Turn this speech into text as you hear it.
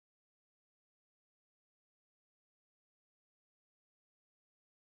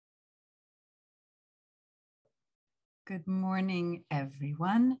Good morning,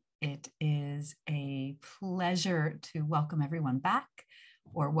 everyone. It is a pleasure to welcome everyone back,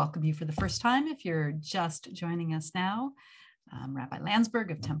 or welcome you for the first time if you're just joining us now. Rabbi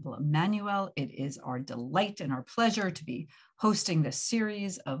Landsberg of Temple Emanu-El. It is our delight and our pleasure to be hosting this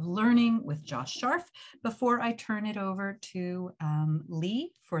series of learning with Josh Scharf. Before I turn it over to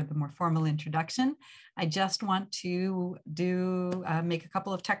Lee for the more formal introduction, I just want to make a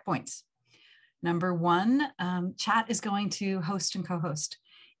couple of tech points. Number one, chat is going to host and co-host.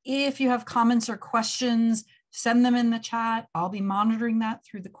 If you have comments or questions, send them in the chat. I'll be monitoring that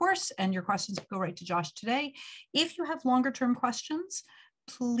through the course, and your questions go right to Josh today. If you have longer term questions,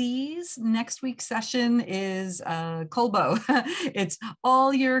 please, next week's session is Colbo. It's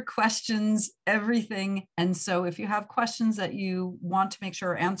all your questions, everything. And so if you have questions that you want to make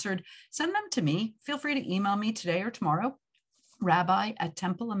sure are answered, send them to me. Feel free to email me today or tomorrow.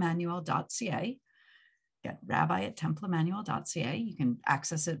 rabbi@templeemmanuel.ca. Get rabbi@templeemmanuel.ca. You can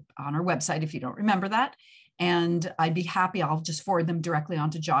access it on our website if you don't remember that. And I'd be happy, I'll just forward them directly on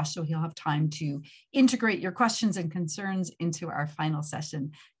to Josh so he'll have time to integrate your questions and concerns into our final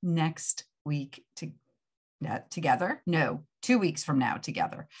session next week together. No, 2 weeks from now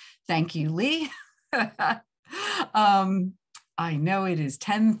together. Thank you, Lee. I know it is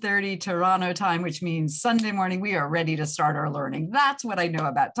 10:30 Toronto time, which means Sunday morning we are ready to start our learning. That's what I know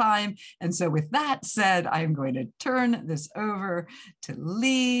about time. And so with that said, I'm going to turn this over to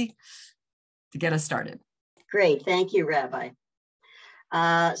Lee to get us started. Great, thank you, Rabbi.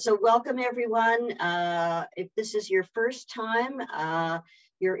 So welcome everyone. If this is your first time,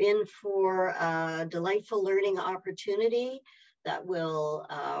 you're in for a delightful learning opportunity that will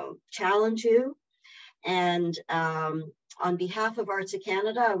challenge you. And on behalf of Arts of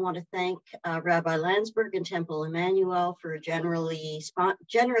Canada, I want to thank Rabbi Landsberg and Temple Emanu-El for generously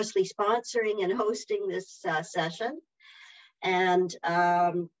sponsoring and hosting this session. And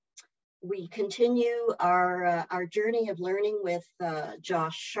we continue our journey of learning with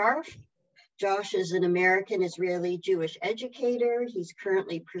Josh Scharf. Josh is an American Israeli Jewish educator. He's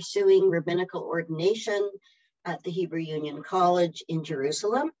currently pursuing rabbinical ordination at the Hebrew Union College in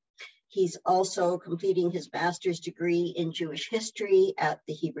Jerusalem. He's also completing his master's degree in Jewish history at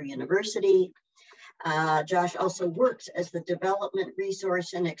the Hebrew University. Josh also works as the Development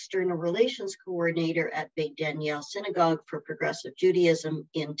Resource and External Relations Coordinator at Beit Daniel Synagogue for Progressive Judaism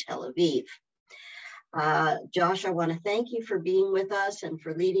in Tel Aviv. Josh, I want to thank you for being with us and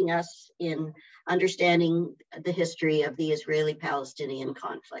for leading us in understanding the history of the Israeli-Palestinian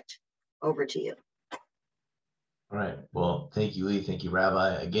conflict. Over to you. All right. Well, thank you, Lee. Thank you,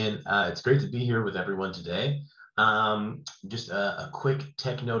 Rabbi. Again, it's great to be here with everyone today. Just a quick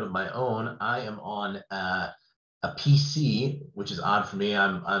tech note of my own. I am on a PC, which is odd for me.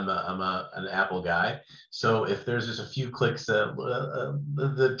 I'm an Apple guy. So if there's just a few clicks,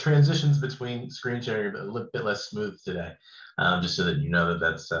 the transitions between screen sharing are a little bit less smooth today. Just so that you know that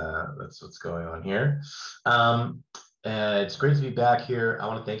that's what's going on here. It's great to be back here. I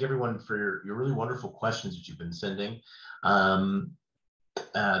want to thank everyone for your really wonderful questions that you've been sending. I've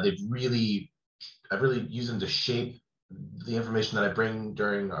really used them to shape the information that I bring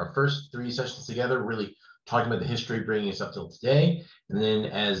during our first 3 sessions together, really talking about the history, bringing us up till today. And then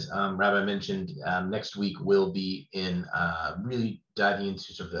as Rabbi mentioned, next week we'll be in really diving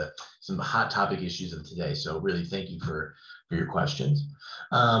into sort of some hot topic issues of today. So really thank you for your questions.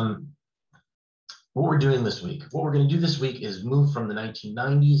 What we're doing this week, what we're going to do this week is move from the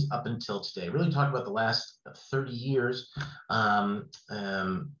 1990s up until today, really talk about the last 30 years and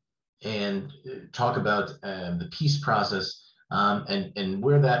talk about the peace process and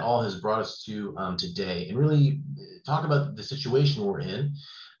where that all has brought us to today, and really talk about the situation we're in,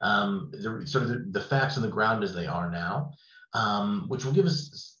 the facts on the ground as they are now, which will give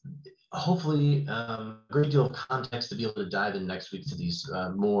us hopefully a great deal of context to be able to dive in next week to these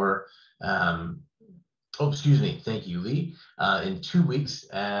more oh, excuse me. Thank you, Lee. In 2 weeks,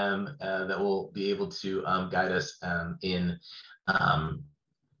 that will be able to guide us in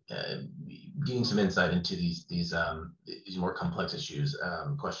getting some insight into these more complex issues,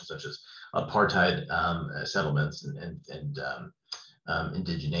 questions such as apartheid settlements and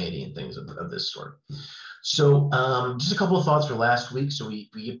indigeneity and things of this sort. So just a couple of thoughts for last week, so we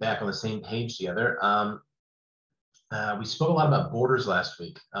get back on the same page together. We spoke a lot about borders last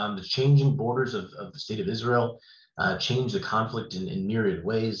week. The changing borders of the state of Israel changed the conflict in myriad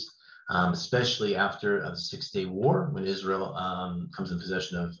ways, especially after the 6-Day War, when Israel comes in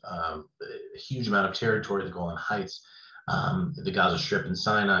possession of a huge amount of territory, the Golan Heights, the Gaza Strip and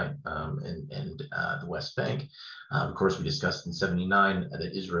Sinai, and the West Bank. Of course, we discussed in '79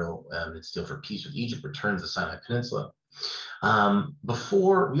 that Israel, its deal for peace with Egypt, returns the Sinai Peninsula.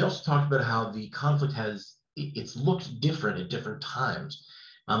 Before, we also talked about how the conflict it's looked different at different times.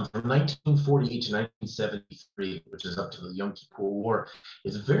 From 1948 to 1973, which is up to the Yom Kippur War,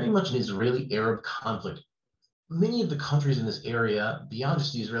 is very much an Israeli-Arab conflict. Many of the countries in this area, beyond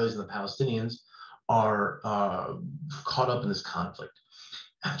just the Israelis and the Palestinians, are caught up in this conflict.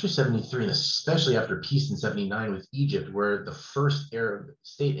 After 73, and especially after peace in 79 with Egypt, where the first Arab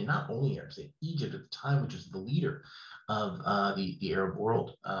state, and not only Arab state, Egypt at the time, which was the leader of the Arab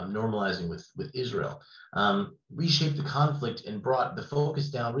world, normalizing with Israel, reshaped the conflict and brought the focus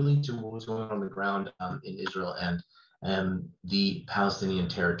down really to what was going on the ground in Israel and the Palestinian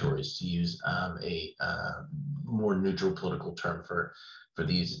territories, to use a more neutral political term for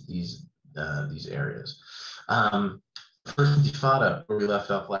these areas. First Intifada, where we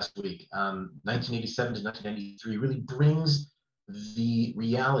left off last week, 1987 to 1993, really brings the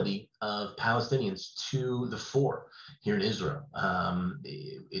reality of Palestinians to the fore here in Israel.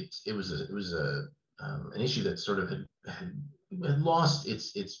 It was an issue that sort of had lost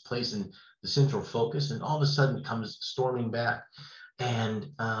its place in the central focus, and all of a sudden it comes storming back.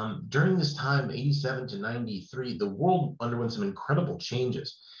 And during this time, 87 to 93, the world underwent some incredible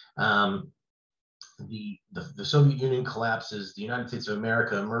changes. The Soviet Union collapses, the United States of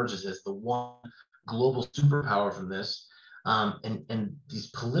America emerges as the one global superpower from this. And these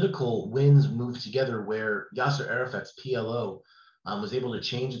political winds move together, where Yasser Arafat's PLO was able to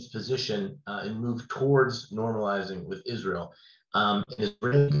change its position and move towards normalizing with Israel. An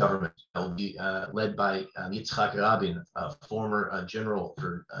Israeli government that will be led by Yitzhak Rabin, a former general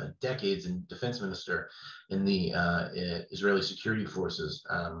for decades and defense minister in the Israeli security forces.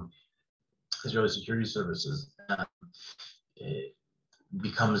 Israeli security services,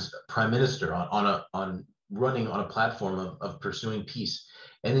 becomes prime minister on running on a platform of pursuing peace.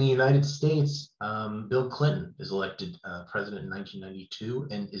 And in the United States, Bill Clinton is elected president in 1992,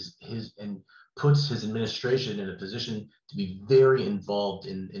 and puts his administration in a position to be very involved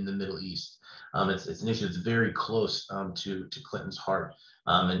in the Middle East. It's an issue that's very close to Clinton's heart,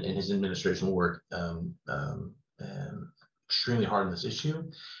 and his administration will work extremely hard on this issue.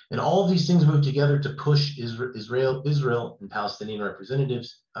 And all of these things move together to push Israel and Palestinian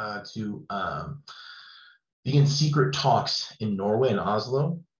representatives to begin secret talks in Norway and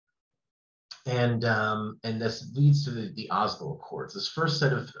Oslo. And this leads to the Oslo Accords. This first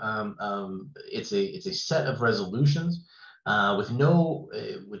set of it's a set of resolutions with no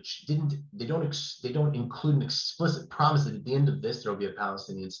they don't include an explicit promise that at the end of this there will be a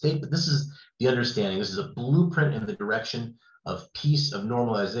Palestinian state, but this is the understanding. This is a blueprint in the direction of peace, of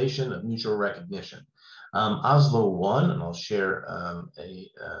normalization, of mutual recognition. Oslo won, and I'll share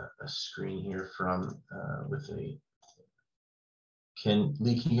a screen here from with a. Lee, can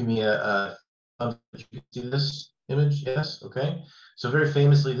you give me a you can see this image? Yes. Okay. So very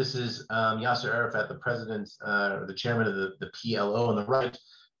famously, this is Yasser Arafat, the president, the chairman of the PLO on the right,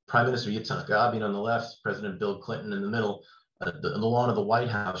 Prime Minister Yitzhak Rabin on the left, President Bill Clinton in the middle, the lawn of the White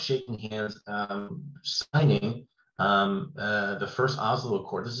House, shaking hands, signing the first Oslo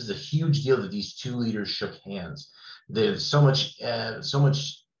Accord. This is a huge deal that these two leaders shook hands. There's so much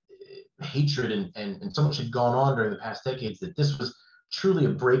hatred and so much had gone on during the past decades that this was truly a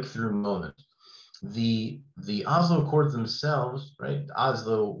breakthrough moment. The Oslo Accords themselves, right?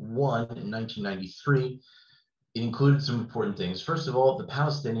 Oslo won in 1993. It included some important things. First of all, the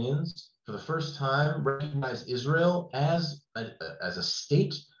Palestinians, for the first time, recognized Israel as a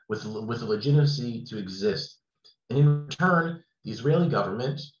state with the legitimacy to exist. And in return, the Israeli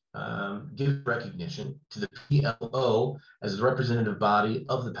government gives recognition to the PLO as the representative body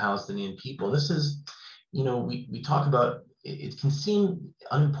of the Palestinian people. This is, we talk about, it can seem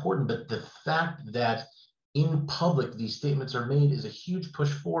unimportant, but the fact that in public these statements are made is a huge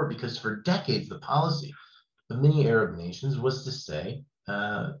push forward, because for decades the policy of many Arab nations was to say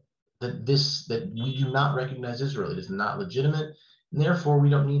that we do not recognize Israel. It is not legitimate, and therefore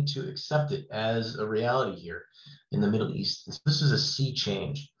we don't need to accept it as a reality here in the Middle East. And so this is a sea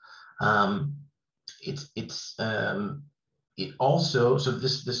change. It also, so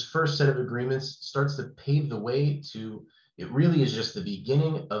this first set of agreements starts to pave the way to, it really is just the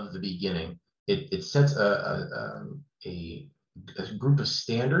beginning of the beginning. It sets a group of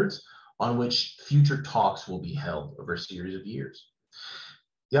standards on which future talks will be held over a series of years.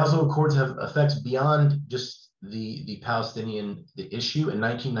 The Oslo Accords have effects beyond just the Palestinian issue. In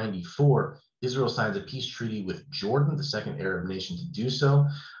 1994, Israel signs a peace treaty with Jordan, the second Arab nation to do so,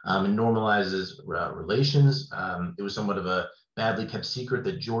 and normalizes relations. It was somewhat of a badly kept secret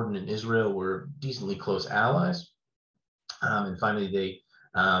that Jordan and Israel were decently close allies. And finally,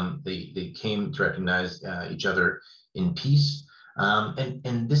 they came to recognize each other in peace.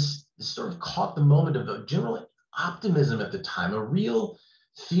 And this sort of caught the moment of a general optimism at the time, a real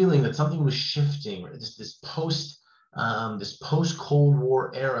feeling that something was shifting. This post Cold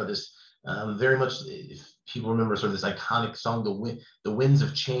War era, this very much, if people remember sort of this iconic song, "The Winds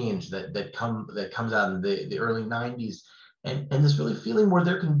of Change," that comes out in the early '90s, and this really feeling where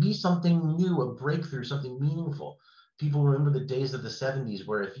there can be something new, a breakthrough, something meaningful. People remember the days of the '70s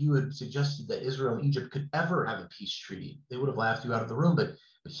where if you had suggested that Israel and Egypt could ever have a peace treaty, they would have laughed you out of the room. But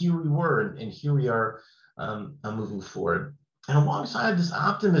here we were, and here we are moving forward. And alongside this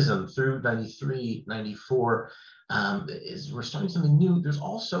optimism through '93, '94, is we're starting something new. There's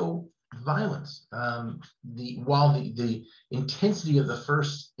also violence. While the intensity of the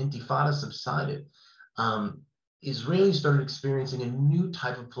first Intifada subsided, Israelis started experiencing a new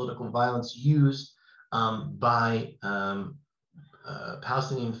type of political violence used by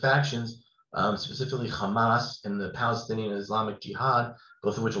Palestinian factions, specifically Hamas and the Palestinian Islamic Jihad,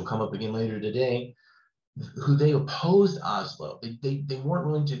 both of which will come up again later today, who they opposed Oslo. They weren't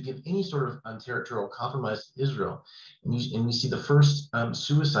willing to give any sort of territorial compromise to Israel. And we see the first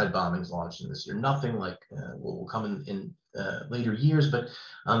suicide bombings launched in this year, nothing like what will come in later years. But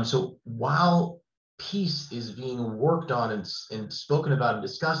so while peace is being worked on and spoken about and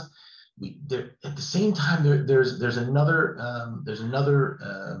discussed, at the same time there's another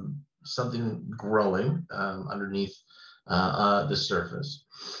something growing underneath the surface.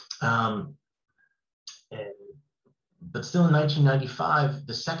 But still in 1995,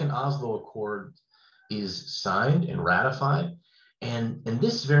 the second Oslo Accord is signed and ratified. And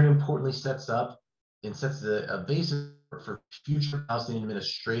this very importantly sets a basis for future Palestinian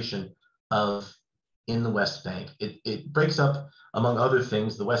administration in the West Bank. It breaks up, among other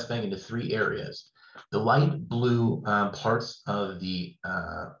things, the West Bank into 3 areas. The light blue parts of the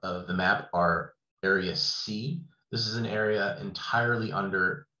map are Area C. This is an area entirely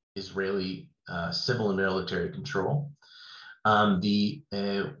under Israeli civil and military control. The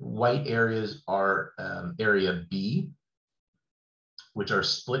white areas are Area B, which are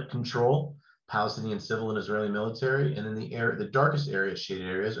split control, Palestinian civil and Israeli military. And then the darkest area, shaded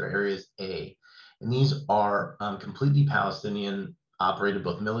areas, are Areas A. And these are completely Palestinian, operated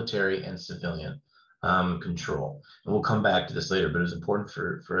both military and civilian control. And we'll come back to this later, but it's important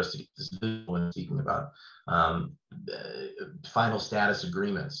for us to get this visual when speaking about final status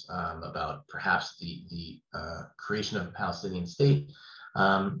agreements about perhaps the creation of a Palestinian state.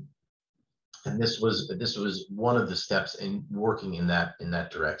 And this was one of the steps in working in that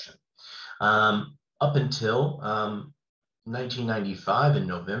direction. Up until 1995 in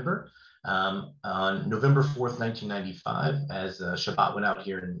November. On November 4th, 1995, as Shabbat went out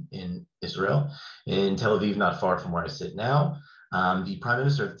here in Israel, in Tel Aviv, not far from where I sit now, the prime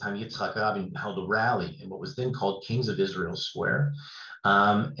minister at the time, Yitzhak Rabin, held a rally in what was then called Kings of Israel Square,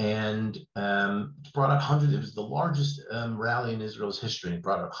 and brought out hundreds. It was the largest rally in Israel's history. It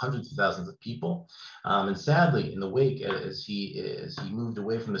brought out hundreds of thousands of people. And sadly, in the wake, as he moved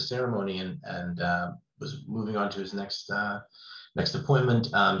away from the ceremony and was moving on to his next appointment,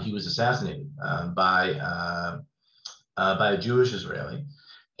 he was assassinated by a Jewish Israeli.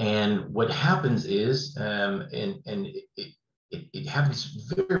 And what happens is, it happens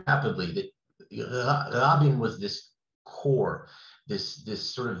very rapidly, that Rabin was this core, this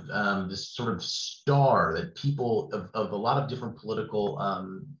sort of star that people of a lot of different political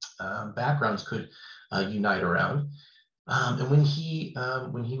backgrounds could unite around. And when he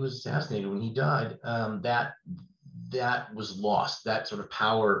was assassinated, when he died, that was lost. That sort of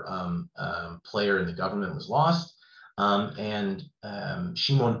power player in the government was lost. And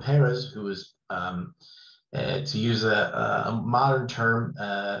Shimon Peres, who was, to use a modern term,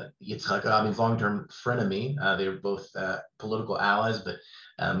 Yitzhak Rabin's long-term frenemy, they were both political allies, but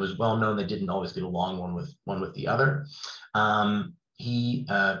it was well known they didn't always get along one with the other.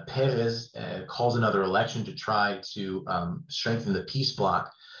 Peres calls another election to try to strengthen the peace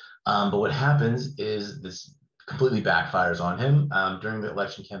bloc. But what happens is this completely backfires on him. During the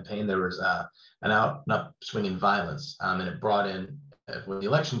election campaign, there was an upswing in violence, and it brought in, when the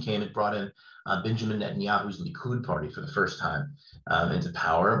election came, it brought in Benjamin Netanyahu's Likud party for the first time into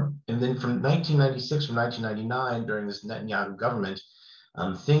power. And then from 1996, from 1999, during this Netanyahu government,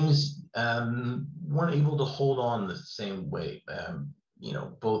 things weren't able to hold on the same way.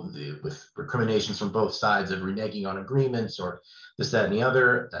 Both with recriminations from both sides of reneging on agreements or this, that, and the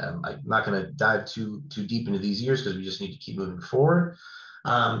other. I'm not going to dive too deep into these years because we just need to keep moving forward.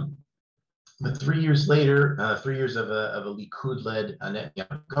 But 3 years later, 3 years of a Likud-led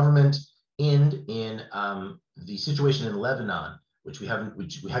Netanyahu government end in the situation in Lebanon, which we haven't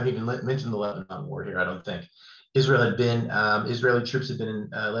even mentioned the Lebanon war here, I don't think, Israeli troops had been in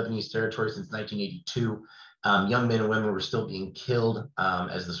Lebanese territory since 1982. Young men and women were still being killed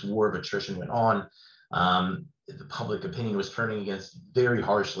as this war of attrition went on. The public opinion was turning against very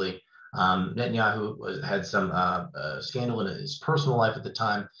harshly. Netanyahu had some scandal in his personal life at the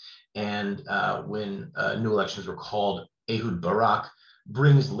time. And when new elections were called, Ehud Barak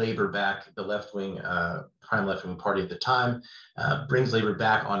brings Labor back, the left-wing, prime left-wing party at the time, brings Labor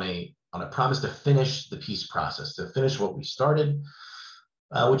back on a promise to finish the peace process, to finish what we started,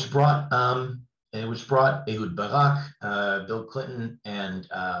 which brought Ehud Barak, Bill Clinton, and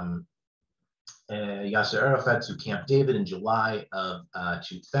Yasser Arafat to Camp David in July of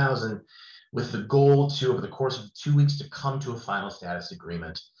 2000, with the goal to, over the course of 2 weeks, to come to a final status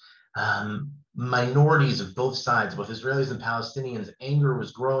agreement. Minorities of both sides, both Israelis and Palestinians, anger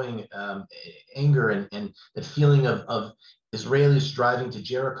was growing, anger and the feeling of Israelis driving to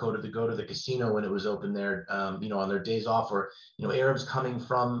Jericho to go to the casino when it was open there, on their days off, or, Arabs coming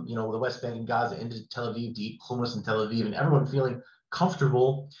from, the West Bank and Gaza into Tel Aviv to eat hummus in Tel Aviv, and everyone feeling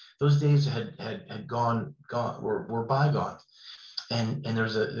comfortable. Those days had were bygones. And there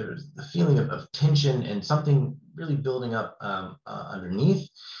was a feeling of tension and something really building up underneath.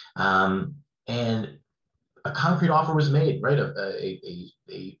 And a concrete offer was made, right?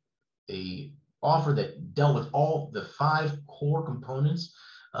 A offer that dealt with all the 5 core components,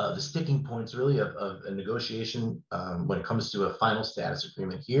 the sticking points really of a negotiation when it comes to a final status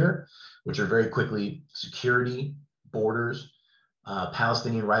agreement here, which are very quickly security, borders,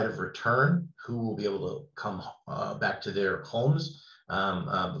 Palestinian right of return, who will be able to come back to their homes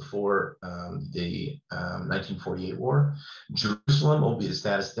before the 1948 war. Jerusalem will be the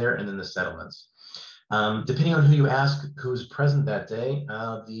status there, and then the settlements. Depending on who you ask, who's present that day,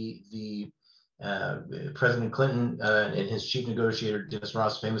 President Clinton and his chief negotiator, Dennis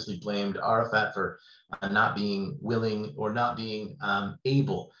Ross, famously blamed Arafat for not being willing or not being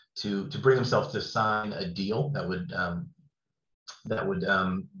able to bring himself to sign a deal that would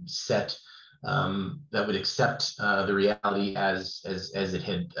accept the reality as it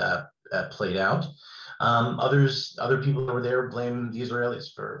had played out. Other people that were there blame the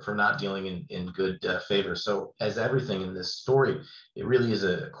Israelis for not dealing in good favor. So, as everything in this story, it really is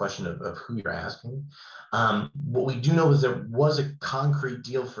a question of who you're asking. What we do know is there was a concrete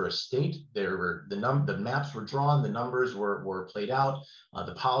deal for a state. There were the maps were drawn, the numbers were played out,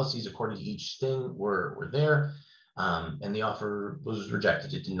 the policies according to each thing were there. And the offer was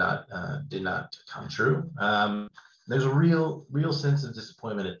rejected. It did not come true. There's a real sense of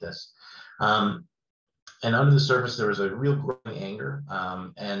disappointment at this. And under the surface, there was a real growing anger.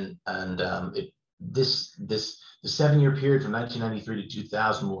 The 7-year period from 1993 to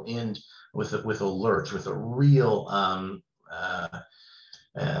 2000 will end with a lurch, with a real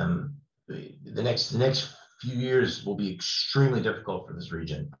the next few years will be extremely difficult for this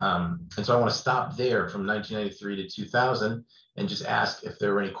region. And so I want to stop there from 1993 to 2000 and just ask if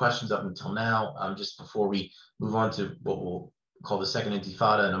there were any questions up until now, just before we move on to what we'll call the second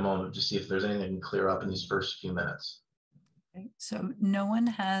intifada in a moment, just see if there's anything that can clear up in these first few minutes. Okay. So no one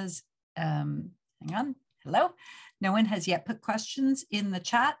has, hang on, hello. No one has yet put questions in the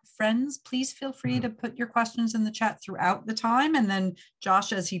chat. Friends, please feel free to put your questions in the chat throughout the time. And then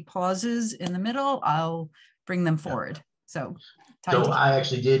Josh, as he pauses in the middle, I'll bring them forward. So I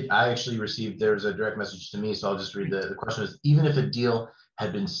actually received, there's a direct message to me, so I'll just read the question is, even if a deal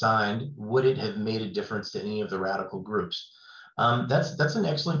had been signed, would it have made a difference to any of the radical groups? That's an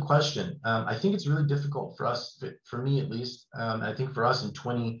excellent question. I think it's really difficult for us, for me at least, I think for us in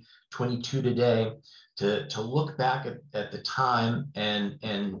 2022 today, to look back at the time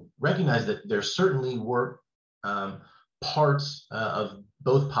and recognize that there certainly were parts of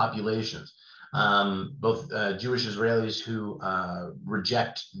both populations, both Jewish Israelis who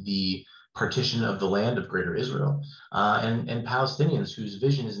reject the partition of the land of Greater Israel, and Palestinians whose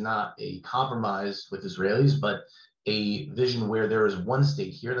vision is not a compromise with Israelis, but a vision where there is one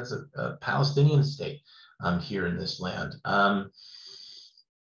state here, that's a Palestinian state here in this land.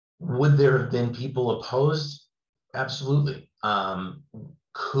 Would there have been people opposed? Absolutely.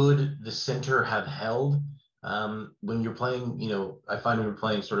 Could the center have held? When you're playing, I find when you're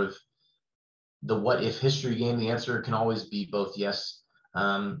playing sort of the what if history game, the answer can always be both yes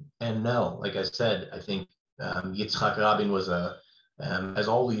and no. Like I said, I think Yitzhak Rabin was as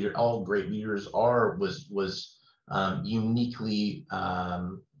all great leaders are, was uniquely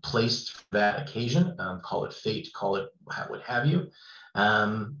placed for that occasion. Call it fate, call it what have you.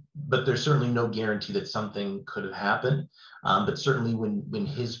 But there's certainly no guarantee that something could have happened. But certainly when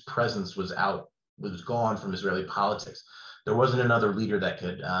his presence was gone from Israeli politics. there wasn't another leader that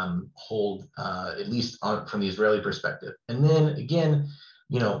could hold, at least from the Israeli perspective. And then again,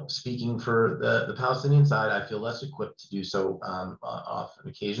 speaking for the Palestinian side, I feel less equipped to do so on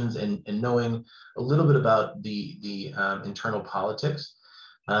occasions, and knowing a little bit about the internal politics.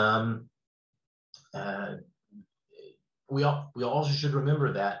 We also should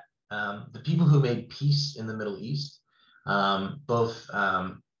remember that the people who made peace in the Middle East, both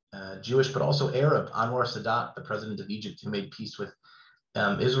Jewish but also Arab, Anwar Sadat, the president of Egypt, who made peace with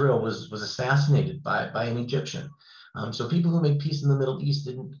Israel, was assassinated by an Egyptian. So people who made peace in the Middle East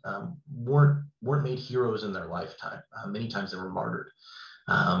weren't made heroes in their lifetime. Many times they were martyred.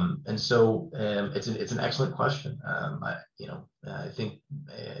 And so it's an excellent question. I think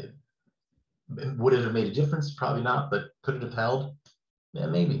would it have made a difference? Probably not. But could it have held? Yeah,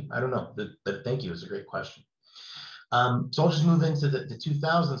 maybe. I don't know. But thank you. It's a great question. So I'll just move into the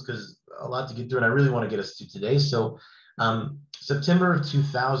 2000s because a lot to get through, and I really want to get us to today. So September of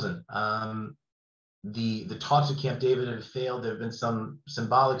 2000. The talks at Camp David have failed. There have been some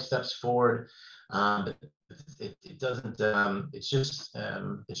symbolic steps forward, but it doesn't. It's just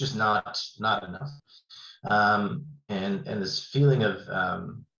not enough. And this feeling of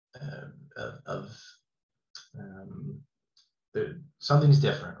something's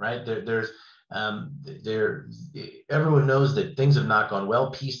different, right? Everyone knows that things have not gone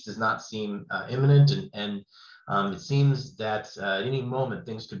well. Peace does not seem imminent, and it seems that at any moment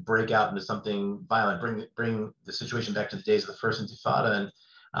things could break out into something violent, bring the situation back to the days of the first Intifada,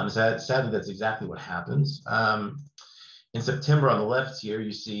 and sadly that's exactly what happens. In September, on the left here,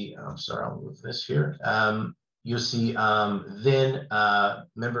 you see. I'm sorry, I'll move this here. You'll see then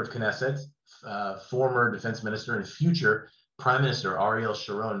member of Knesset, former defense minister and future Prime Minister Ariel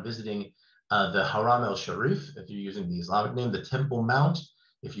Sharon visiting the Haram el-Sharif, if you're using the Islamic name, the Temple Mount,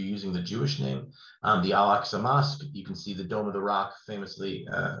 if you're using the Jewish name, the Al-Aqsa Mosque. You can see the Dome of the Rock famously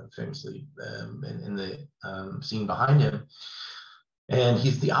in the scene behind him. And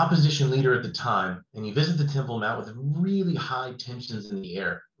he's the opposition leader at the time, and he visits the Temple Mount with really high tensions in the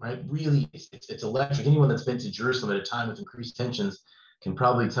air, right? Really, it's electric. Anyone that's been to Jerusalem at a time with increased tensions can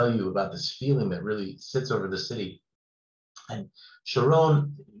probably tell you about this feeling that really sits over the city. And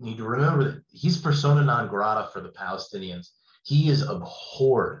Sharon, you need to remember that he's persona non grata for the Palestinians. He is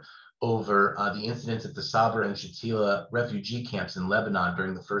abhorred over the incidents at the Sabra and Shatila refugee camps in Lebanon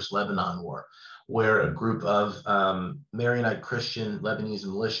during the First Lebanon War, where a group of Maronite Christian Lebanese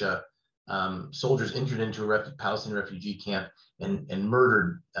militia soldiers entered into a Palestinian refugee camp and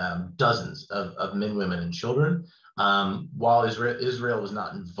murdered dozens of men, women, and children. While Israel was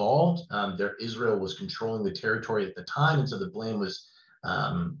not involved, Israel was controlling the territory at the time, and so the blame is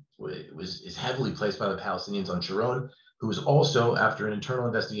heavily placed by the Palestinians on Sharon, who was also, after an internal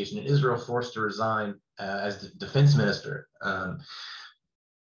investigation in Israel, forced to resign as the defense minister.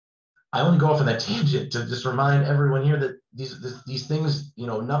 I only go off on that tangent to just remind everyone here that these things,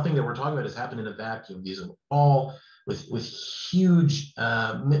 nothing that we're talking about has happened in a vacuum. These are all with huge.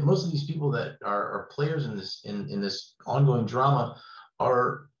 Most of these people that are players in this ongoing drama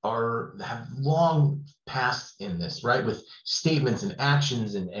have long passed in this, right? With statements and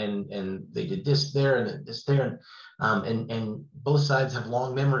actions, and they did this there and this there, and both sides have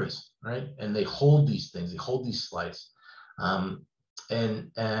long memories, right? And they hold these things, they hold these slights.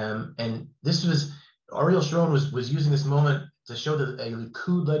 And this was, Ariel Sharon was using this moment to show that a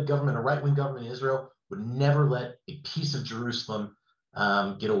Likud-led government, a right-wing government in Israel, would never let a piece of Jerusalem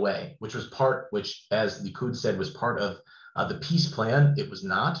get away, which, as Likud said, was part of the peace plan. It was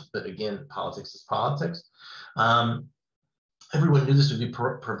not, but again, politics is politics. Everyone knew this would be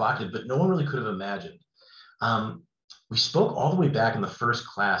provocative, but no one really could have imagined. We spoke all the way back in the first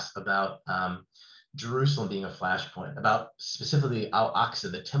class about Jerusalem being a flashpoint, about specifically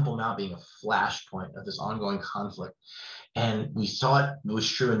Al-Aqsa, the Temple Mount, being a flashpoint of this ongoing conflict. And we saw it was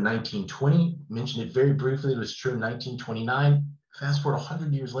true in 1920, mentioned it very briefly, it was true in 1929. Fast forward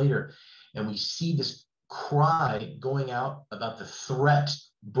 100 years later, and we see this cry going out about the threat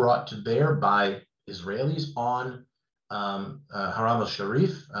brought to bear by Israelis on Haram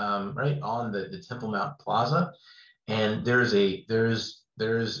el-Sharif, right, on the Temple Mount Plaza. And there's a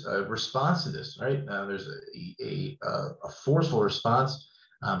response to this, right? There's a forceful response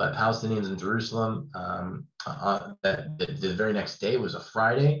by Palestinians in Jerusalem. That the very next day was a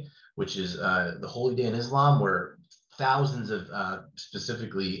Friday, which is the holy day in Islam, where thousands of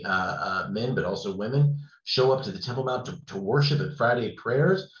specifically men, but also women, show up to the Temple Mount to worship at Friday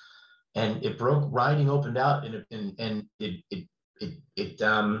prayers. And it broke. Rioting opened out, and it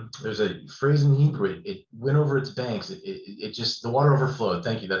there's a phrase in Hebrew. It went over its banks. It just, the water overflowed.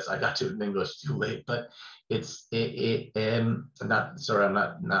 Thank you. I got to it in English too late, but I'm not sorry. I'm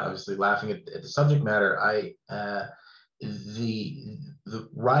not obviously laughing at the subject matter. The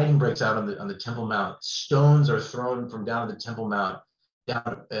rioting breaks out on the Temple Mount. Stones are thrown from down the Temple Mount.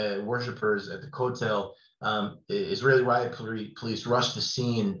 Down, worshippers at the Kotel. Israeli riot police rush the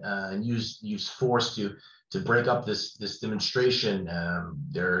scene and use force to break up this demonstration.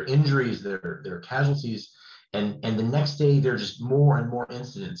 There are injuries, there are casualties, and the next day there are just more and more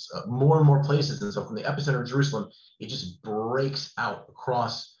incidents, more and more places. And so from the epicenter of Jerusalem, it just breaks out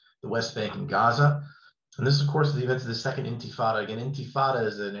across the West Bank and Gaza. And this, of course, is the events of the Second Intifada. Again, Intifada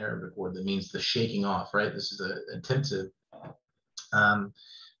is an Arabic word that means the shaking off, right? This is an attempt to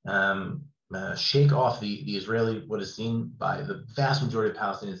shake off the Israeli, what is seen by the vast majority of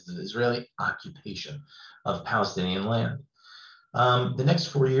Palestinians, the Israeli occupation of Palestinian land. The next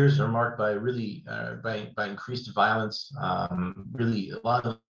 4 years are marked by really by increased violence, really a lot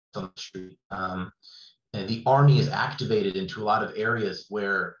of on the street. And the army is activated into a lot of areas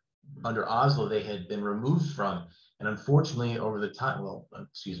where under Oslo they had been removed from, and unfortunately over the time, well,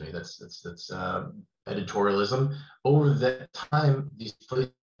 excuse me, that's editorialism. Over that time, these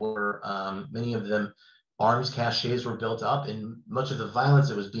places were, many of them, arms caches were built up, and much of the violence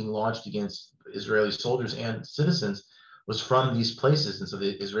that was being launched against Israeli soldiers and citizens was from these places. And so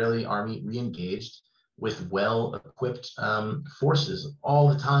the Israeli army re-engaged with well-equipped forces all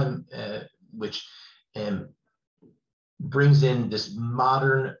the time, which brings in this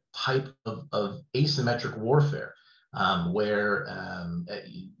modern type of asymmetric warfare, where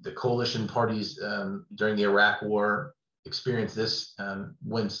the coalition parties during the Iraq War experienced this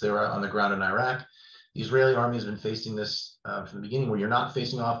once they were on the ground in Iraq. The Israeli army has been facing this from the beginning, where you're not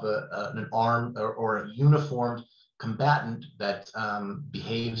facing off an armed or a uniformed combatant that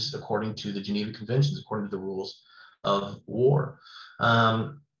behaves according to the Geneva Conventions, according to the rules of war.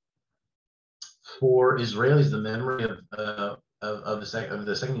 For Israelis, the memory of the Second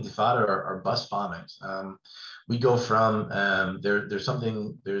Intifada are bus bombings. We go from there's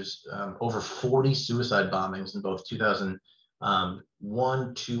over 40 suicide bombings in both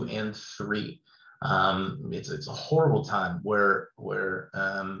 2001, 2, and 3. It's a horrible time where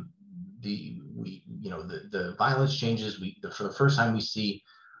the violence changes. For the first time we see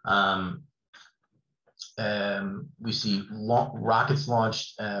rockets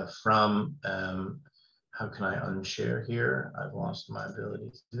launched from, how can I unshare here? I've lost my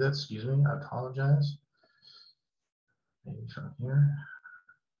ability to do that. Excuse me, I apologize. Maybe from here.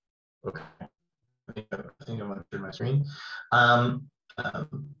 Okay, I think I'm going to share my screen.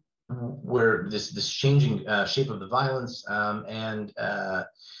 Where this changing shape of the violence and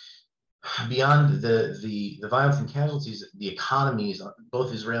beyond the violence and casualties, the economies,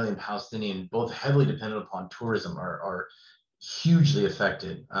 both Israeli and Palestinian, both heavily dependent upon tourism, are hugely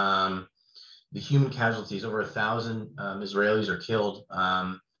affected. The human casualties, over 1,000 Israelis are killed.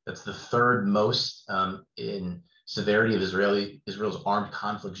 That's the third most in severity of Israel's armed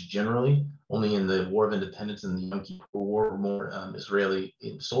conflicts generally. Only in the War of Independence and the Yom Kippur War were more Israeli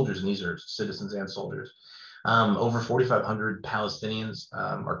soldiers, and these are citizens and soldiers. Over 4,500 Palestinians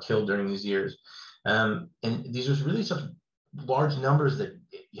are killed during these years. And these are really such large numbers that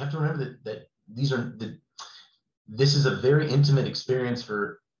you have to remember that this is a very intimate experience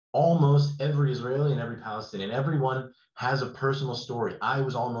for almost every Israeli and every Palestinian. Everyone has a personal story. I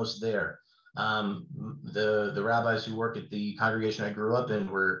was almost there. The rabbis who work at the congregation I grew up in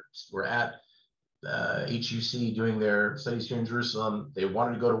were at HUC doing their studies here in Jerusalem. They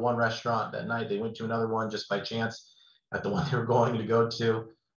wanted to go to one restaurant that night. They went to another one just by chance. At the one they were going to go to,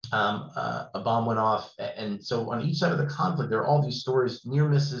 a bomb went off. And so on each side of the conflict, there are all these stories, near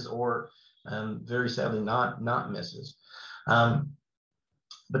misses or very sadly not misses.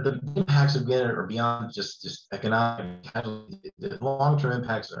 But the impacts again are beyond just economic. The long-term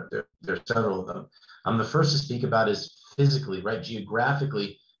impacts there are several of them. The first to speak about is physically, right?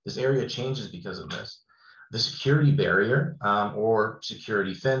 Geographically, this area changes because of this. The security barrier or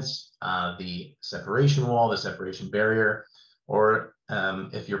security fence, the separation wall, the separation barrier, or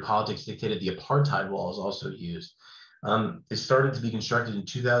if your politics dictated, the apartheid wall is also used. It started to be constructed in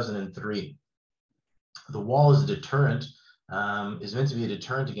 2003. The wall is a deterrent, is meant to be a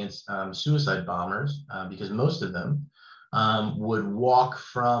deterrent against suicide bombers because most of them would walk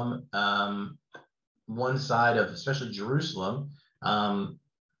from one side of, especially Jerusalem,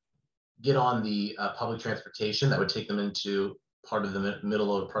 get on the public transportation that would take them into part of the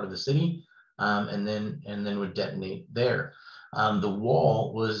middle of part of the city, and then would detonate there. The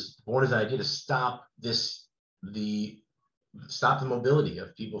wall was born as an idea to stop the stop the mobility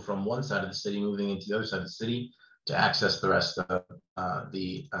of people from one side of the city moving into the other side of the city to access the rest of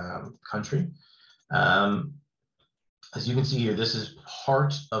the country. As you can see here, this is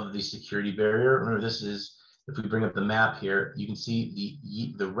part of the security barrier. Remember, this is, if we bring up the map here, you can see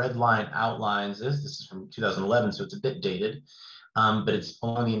the red line outlines this. This is from 2011, so it's a bit dated, but it's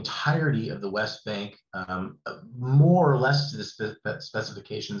on the entirety of the West Bank, more or less to the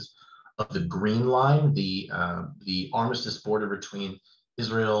specifications of the green line, the armistice border between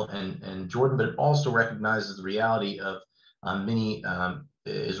Israel and Jordan, but it also recognizes the reality of many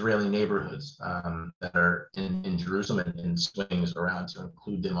Israeli neighborhoods that are in Jerusalem and swings around to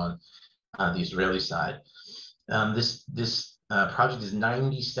include them on the Israeli side. This project is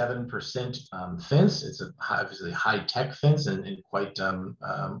 97% fence. It's obviously high-tech fence and quite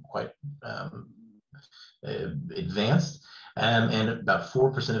advanced. And about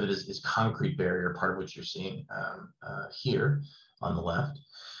 4% of it is concrete barrier, part of which you're seeing here on the left.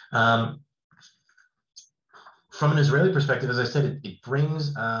 From an Israeli perspective, as I said, it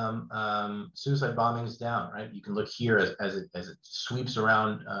brings suicide bombings down, right? You can look here as it sweeps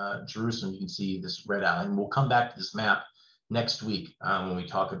around Jerusalem. You can see this red outline. And we'll come back to this map next week when we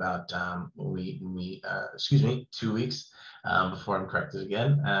talk about excuse me, 2 weeks before I'm corrected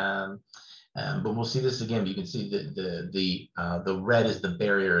again. But we'll see this again. But you can see the red is the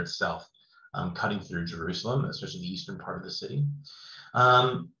barrier itself cutting through Jerusalem, especially the eastern part of the city.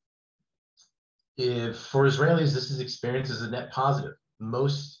 For Israelis, this is experienced as a net positive.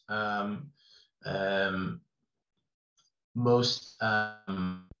 Most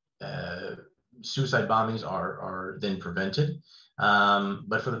suicide bombings are then prevented.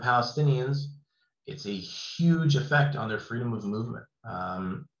 But for the Palestinians, it's a huge effect on their freedom of movement.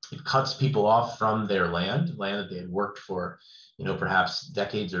 It cuts people off from their land that they had worked for, perhaps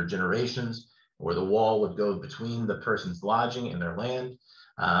decades or generations, where the wall would go between the person's lodging and their land.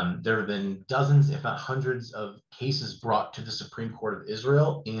 There have been dozens, if not hundreds, of cases brought to the Supreme Court of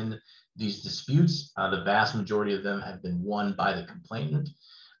Israel in these disputes. The vast majority of them have been won by the complainant,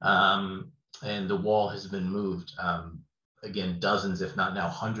 and the wall has been moved, again, dozens, if not now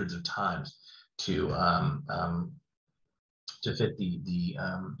hundreds of times to fit the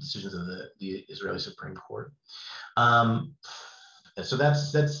decisions of the Israeli Supreme Court. So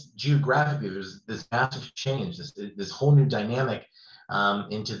that's geographically, there's this massive change, this whole new dynamic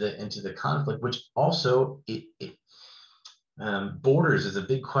into the conflict, which also borders is a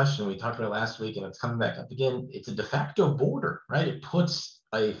big question. We talked about it last week, and it's coming back up again. It's a de facto border, right? It puts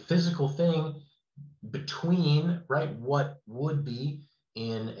a physical thing between, right, what would be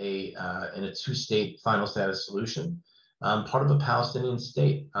in a two-state final status solution, part of a Palestinian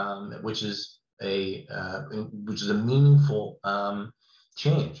state, which is a meaningful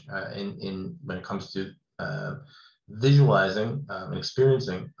change in when it comes to visualizing and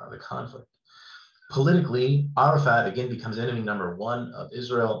experiencing the conflict. Politically, Arafat again becomes enemy number one of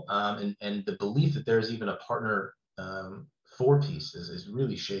Israel, and the belief that there's even a partner for peace is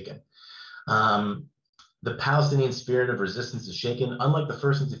really shaken. The Palestinian spirit of resistance is shaken, unlike the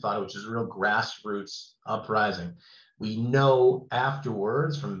first Intifada, which is a real grassroots uprising. We know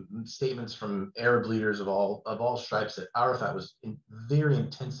afterwards from statements from Arab leaders of all stripes that Arafat was very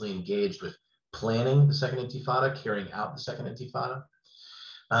intensely engaged with planning the second Intifada, carrying out the second Intifada.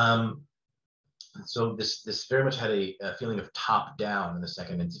 So this very much had a feeling of top down in the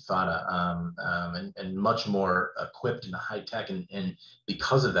second Intifada, and much more equipped and high tech, and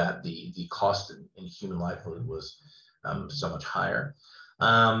because of that, the cost in human life was so much higher.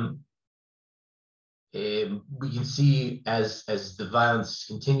 We can see as the violence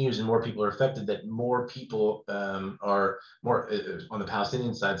continues and more people are affected, that more people are more on the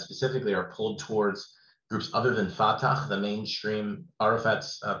Palestinian side specifically are pulled towards groups other than Fatah, the mainstream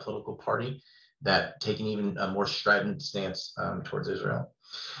Arafat's political party, that take an even more strident stance towards Israel.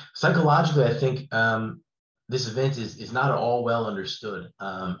 Psychologically, I think this event is not at all well understood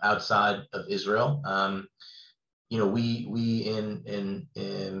outside of Israel. We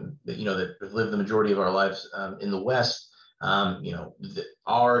that live the majority of our lives in the West,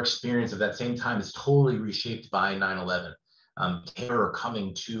 our experience of that same time is totally reshaped by 9/11, terror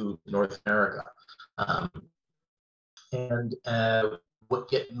coming to North America, and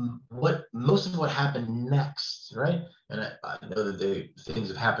what most of what happened next, right? And I know that things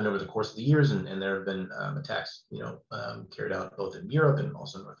have happened over the course of the years, and there have been attacks, carried out both in Europe and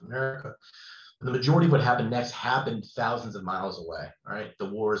also North America. The majority of what happened next happened thousands of miles away, right? The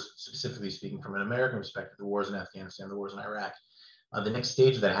wars, specifically speaking from an American perspective, the wars in Afghanistan, the wars in Iraq. The next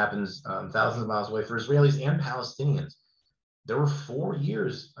stage of that happens thousands of miles away for Israelis and Palestinians. There were 4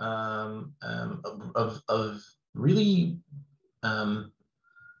 years of really of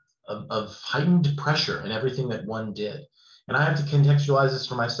heightened pressure in everything that one did. And I have to contextualize this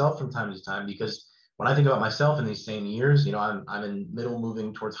for myself from time to time, because when I think about myself in these same years, I'm in middle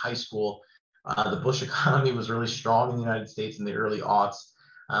moving towards high school. The Bush economy was really strong in the United States in the early aughts.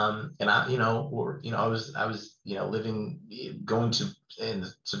 And I was living, going to in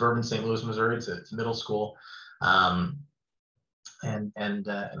suburban St. Louis, Missouri to middle school, and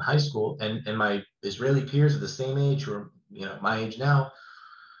high school, and my Israeli peers are the same age, who are my age now,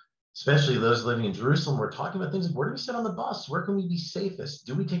 especially those living in Jerusalem. We're talking about things like, where do we sit on the bus? Where can we be safest?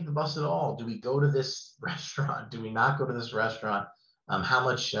 Do we take the bus at all? Do we go to this restaurant? Do we not go to this restaurant? How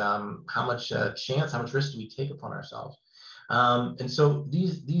much chance, how much risk do we take upon ourselves? And so the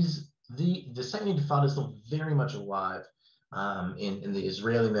second Intifada is still very much alive in the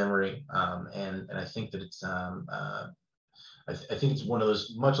Israeli memory, and I think that it's I think it's one of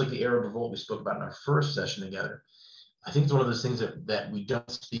those, much like the Arab Revolt we spoke about in our first session together. I think it's one of those things that we don't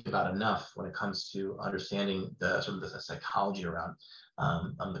speak about enough when it comes to understanding the sort of the psychology around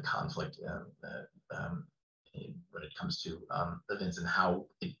the conflict when it comes to events and how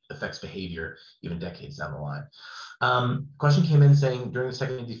it affects behavior even decades down the line. Question came in saying, during the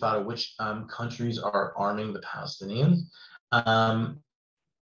Second Intifada, which countries are arming the Palestinians? I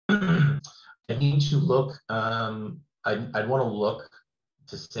need to look, I'd want to look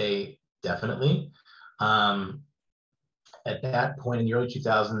to say definitely. At that point in the early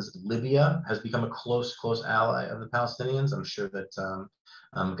 2000s, Libya has become a close ally of the Palestinians. I'm sure that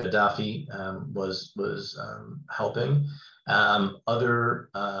Gaddafi was helping.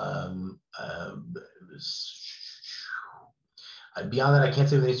 Beyond that, I can't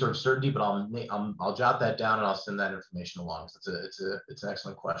say with any sort of certainty, but I'll jot that down and I'll send that information along. So it's an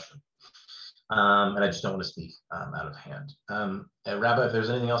excellent question. And I just don't want to speak out of hand. Rabbi, if there's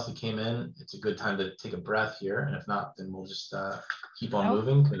anything else that came in, it's a good time to take a breath here. And if not, then we'll just keep on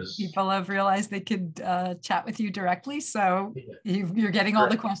moving. Because people have realized they could chat with you directly. So you're getting all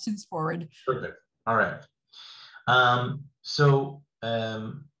the questions forward. Perfect. All right.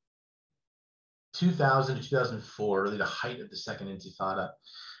 2000 to 2004, really the height of the Second Intifada.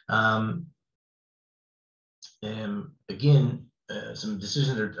 Again, some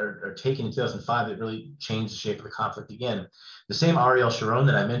decisions are taken in 2005 that really changed the shape of the conflict again. The same Ariel Sharon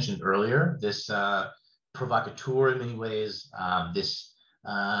that I mentioned earlier, this provocateur in many ways, this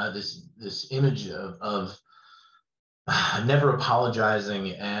image of never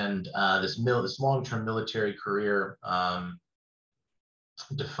apologizing, and this long-term military career,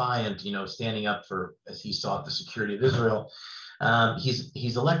 defiant, standing up for, as he saw it, the security of Israel.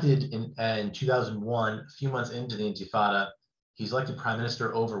 He's elected in 2001, a few months into the Intifada. He's elected prime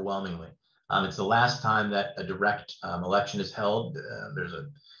minister overwhelmingly. It's the last time that a direct election is held. There's a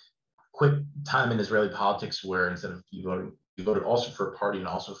quick time in Israeli politics where instead of you voted also for a party and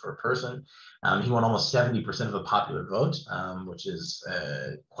also for a person. He won almost 70% of the popular vote, which is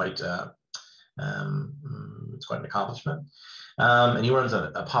quite an accomplishment. And he runs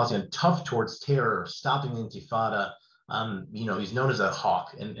a policy on tough towards terror, stopping the Intifada. He's known as a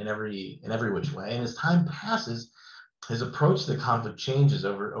hawk in every which way. And as time passes, his approach to the conflict changes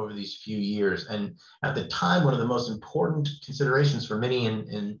over these few years. And at the time, one of the most important considerations for many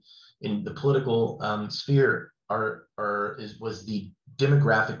in the political sphere was the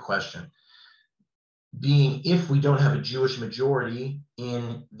demographic question. Being, if we don't have a Jewish majority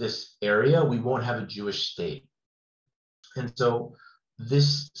in this area, we won't have a Jewish state. And so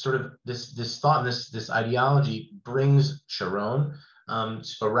this thought and this ideology brings Sharon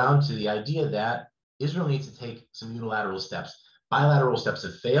around to the idea that Israel needs to take some unilateral steps. Bilateral steps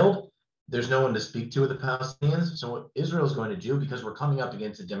have failed. There's no one to speak to with the Palestinians. So what Israel is going to do, because we're coming up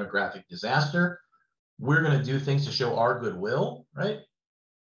against a demographic disaster, we're going to do things to show our goodwill, right?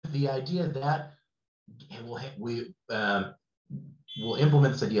 The idea that we'll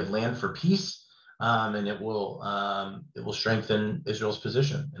implement this idea of land for peace, and it will strengthen Israel's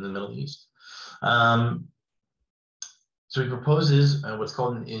position in the Middle East. So he proposes what's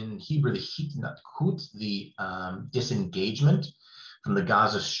called in Hebrew the hitnatkut, the disengagement from the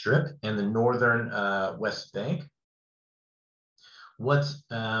Gaza Strip and the northern West Bank. The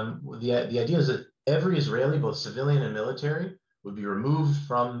idea is that every Israeli, both civilian and military, would be removed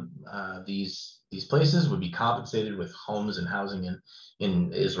from these places, would be compensated with homes and housing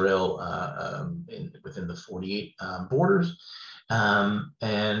in Israel within the 48 borders,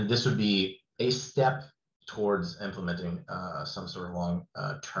 and this would be a step towards implementing some sort of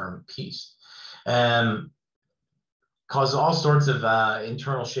long-term peace. Causes all sorts of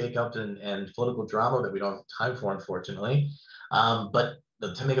internal shakeup and political drama that we don't have time for, unfortunately. But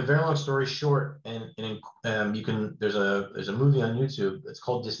to make a very long story short, you can, there's a movie on YouTube. It's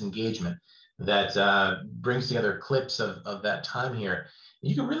called Disengagement that brings together clips of that time here.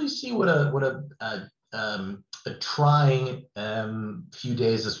 You can really see what a trying few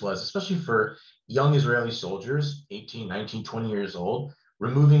days this was, especially for young Israeli soldiers, 18, 19, 20 years old,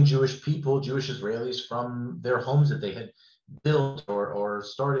 removing Jewish people, Jewish Israelis from their homes that they had built or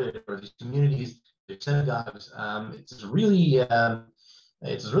started, or these communities, their synagogues. It's really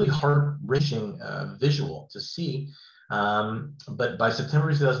heart-wrenching visual to see. But by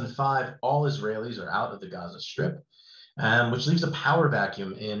September 2005, all Israelis are out of the Gaza Strip, which leaves a power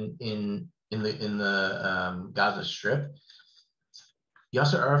vacuum in the Gaza Strip.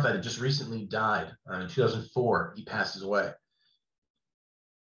 Yasser Arafat had just recently died in 2004. He passes away,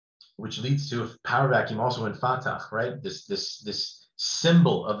 which leads to a power vacuum also in Fatah. Right, this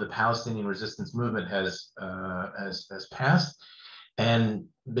symbol of the Palestinian resistance movement has passed, and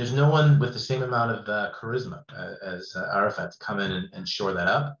there's no one with the same amount of charisma as Arafat to come in and shore that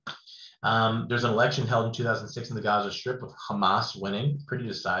up. There's an election held in 2006 in the Gaza Strip with Hamas winning pretty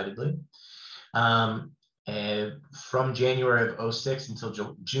decidedly. And from January of 2006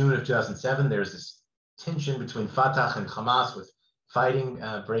 until June of 2007, there's this tension between Fatah and Hamas with fighting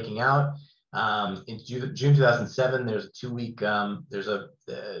breaking out. In June 2007, there's a 2-week, there's a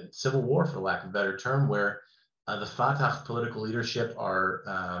civil war, for lack of a better term, where the Fatah political leadership are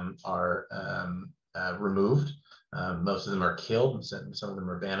removed. Most of them are killed. Some of them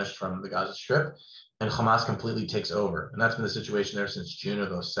are banished from the Gaza Strip, and Hamas completely takes over. And that's been the situation there since June of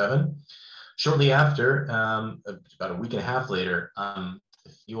 2007. Shortly after, about a week and a half later,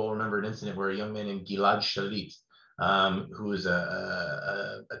 if you all remember an incident where a young man named Gilad Shalit, who was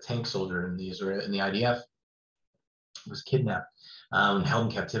a tank soldier in the IDF, was kidnapped and held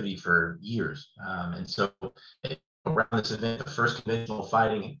in captivity for years. And so around this event, the first conventional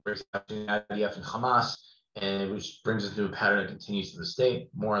fighting breaks out between the IDF and Hamas, and which brings us to a pattern that continues to this day.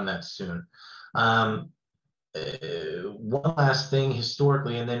 More on that soon. One last thing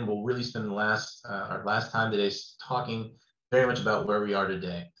historically, and then we'll really spend our last time today talking very much about where we are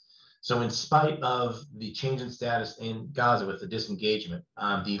today. So in spite of the change in status in Gaza with the disengagement,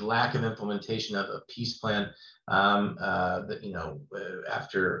 the lack of implementation of a peace plan after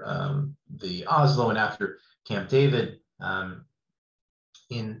the Oslo and after Camp David,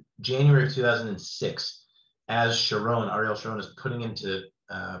 in January of 2006, as Ariel Sharon is putting into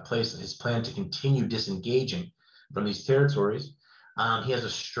place his plan to continue disengaging from these territories, he has a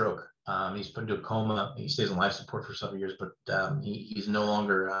stroke. He's put into a coma. He stays on life support for several years, but he's no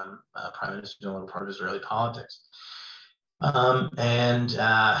longer prime minister, no longer part of Israeli politics. And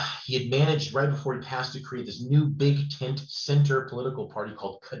he had managed right before he passed to create this new big tent center political party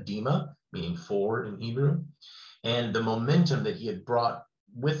called Kadima, meaning forward in Hebrew. And the momentum that he had brought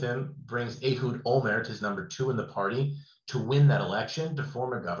with him brings Ehud Olmert, his number 2 in the party, to win that election, to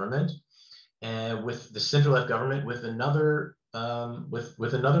form a government, and with the center-left government with another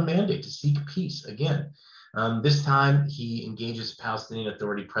mandate to seek peace again. This time he engages Palestinian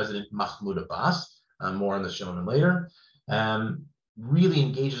Authority President Mahmoud Abbas, more on this gentleman later, really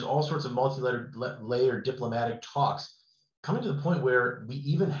engages all sorts of multi-layered diplomatic talks, coming to the point where we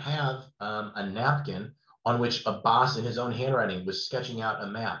even have a napkin on which Abbas in his own handwriting was sketching out a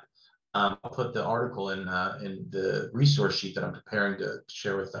map. I'll put the article in the resource sheet that I'm preparing to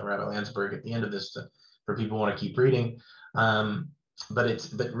share with Rabbi Landsberg at the end of this for people who want to keep reading. But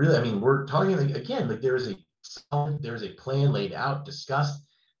really, I mean, we're talking again, like there is a plan laid out, discussed,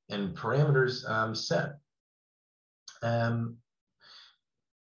 and parameters set.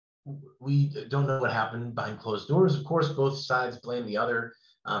 We don't know what happened behind closed doors. Of course, both sides blame the other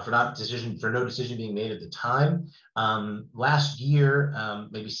for no decision being made at the time. Last year,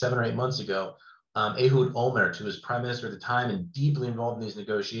 maybe 7 or 8 months ago, Ehud Olmert, who was prime minister at the time and deeply involved in these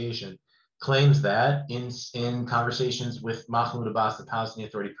negotiations, claims that in conversations with Mahmoud Abbas, the Palestinian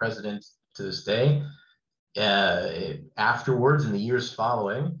Authority president to this day, afterwards in the years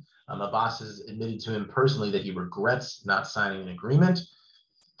following, Abbas has admitted to him personally that he regrets not signing an agreement.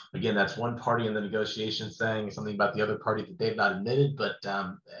 Again, that's one party in the negotiation saying something about the other party that they've not admitted, but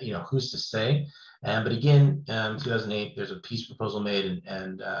who's to say? But again, 2008, there's a peace proposal made,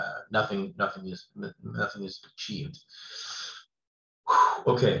 and nothing is achieved.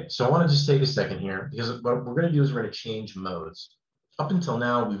 Okay, so I want to just take a second here, because what we're going to do is we're going to change modes. Up until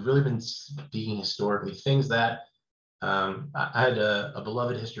now, we've really been speaking historically, things that I had a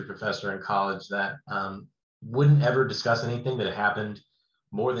beloved history professor in college that wouldn't ever discuss anything that had happened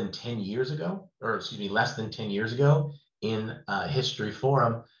more than 10 years ago, or excuse me, less than 10 years ago in a history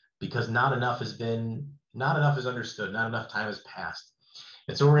forum, because not enough is understood, not enough time has passed.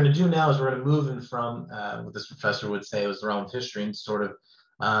 And so what we're going to do now is we're going to move in from what this professor would say was the realm of history and sort of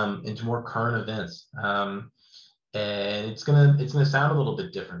into more current events. And it's gonna sound a little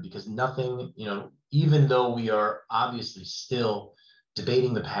bit different because nothing, even though we are obviously still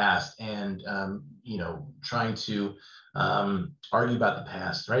debating the past and trying to argue about the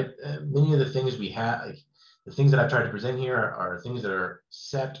past, right? Many of the things we have, like the things that I've tried to present here are things that are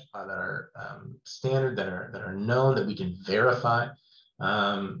set, that are standard, that are known, that we can verify,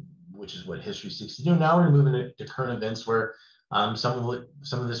 which is what history seeks to do. Now we're moving into current events where some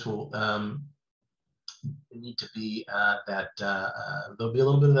of this will need to be there'll be a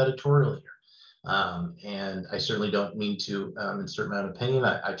little bit of editorial here. And I certainly don't mean to insert my own opinion.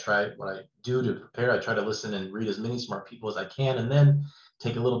 I try what I do to prepare. I try to listen and read as many smart people as I can, and then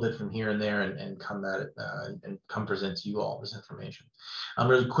take a little bit from here and there and come at it and come present to you all this information.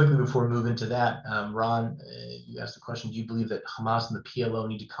 Really quickly before we move into that, Ron, you asked the question, do you believe that Hamas and the PLO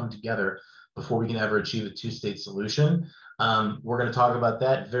need to come together before we can ever achieve a two-state solution? We're going to talk about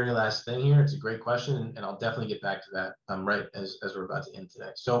that very last thing here. It's a great question, and I'll definitely get back to that right as we're about to end today.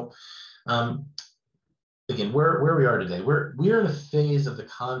 So again, where we are today, we're in a phase of the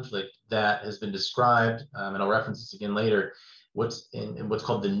conflict that has been described, and I'll reference this again later, what's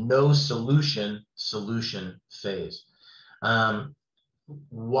called the no solution phase.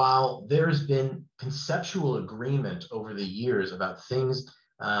 While there's been conceptual agreement over the years about things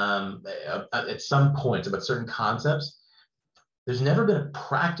at some points, about certain concepts, there's never been a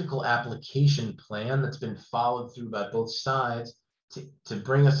practical application plan that's been followed through by both sides to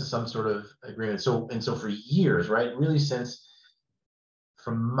bring us to some sort of agreement. So for years, right, really since,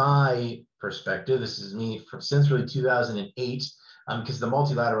 from my perspective, this is me, since really 2008, because the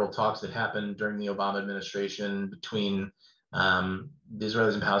multilateral talks that happened during the Obama administration between the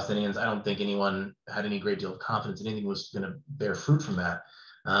Israelis and Palestinians, I don't think anyone had any great deal of confidence anything was going to bear fruit from that.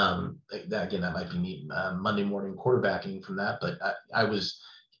 That might be me Monday morning quarterbacking from that, but I was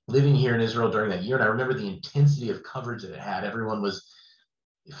living here in Israel during that year, and I remember the intensity of coverage that it had. Everyone was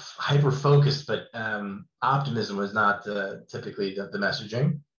hyper focused, but optimism was not typically the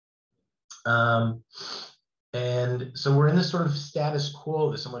messaging. And so we're in this sort of status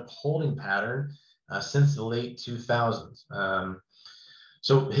quo, this somewhat holding pattern since the late 2000s.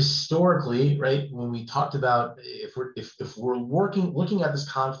 So historically, right, when we talked about if we're looking at this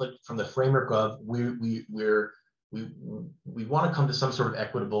conflict from the framework of we want to come to some sort of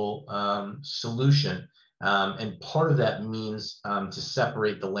equitable solution, and part of that means to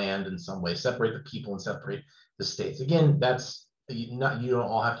separate the land in some way, separate the people and separate the states. Again, that's you don't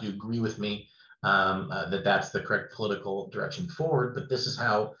all have to agree with me that that's the correct political direction forward, but this is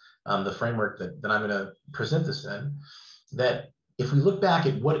how the framework that I'm going to present this in, that if we look back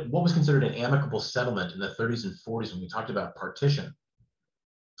at what was considered an amicable settlement in the 30s and 40s when we talked about partition,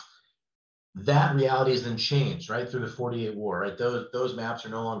 that reality has then changed, right, through the 48 war, right? Those maps are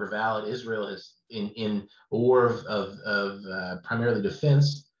no longer valid. Israel is in a war of primarily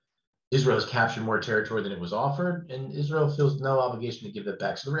defense. Israel has captured more territory than it was offered, and Israel feels no obligation to give that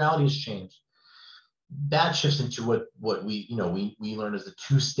back. So the reality has changed. That shifts into what we learned as the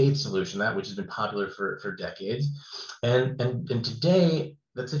two-state solution, that which has been popular for decades, and today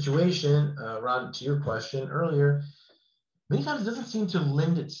that situation, Ron, to your question earlier, many times it doesn't seem to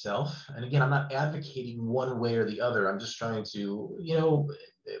lend itself. And again, I'm not advocating one way or the other. I'm just trying to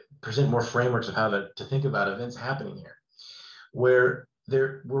present more frameworks of how to think about events happening here, where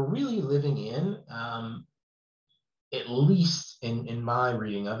we're really living in. At least in my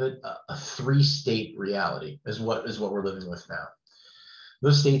reading of it, a three-state reality is what we're living with now.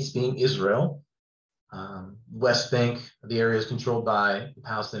 Those states being Israel, West Bank, the areas controlled by the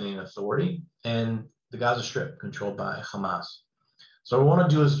Palestinian Authority, and the Gaza Strip controlled by Hamas. So what I want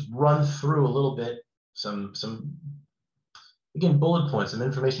to do is run through a little bit some again bullet points, some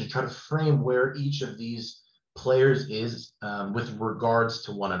information to try to frame where each of these players is with regards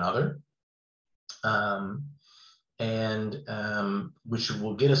to one another. Which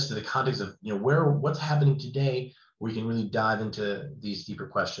will get us to the context of what's happening today. We can really dive into these deeper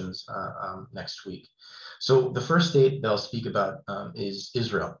questions next week. So the first state that I'll speak about is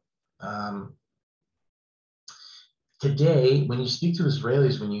Israel. Today, when you speak to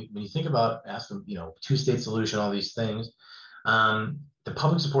Israelis, when you think about, ask them, two-state solution, all these things, the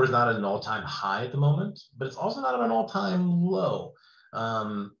public support is not at an all-time high at the moment, but it's also not at an all-time low.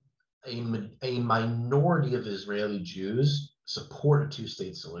 A minority of Israeli Jews support a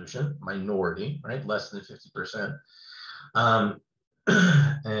two-state solution, minority, right? Less than 50%,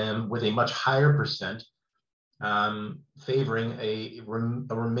 and with a much higher percent favoring a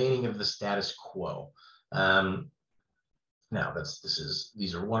remaining of the status quo. Now,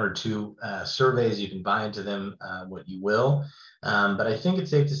 these are one or two surveys. You can buy into them what you will, but I think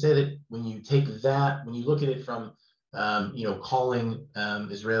it's safe to say that when you look at it from calling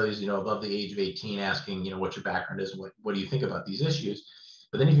Israelis above the age of 18, asking what your background is, and what do you think about these issues,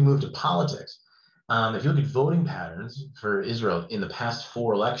 but then if you move to politics, if you look at voting patterns for Israel in the past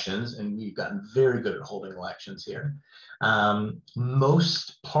 4 elections, and we've gotten very good at holding elections here,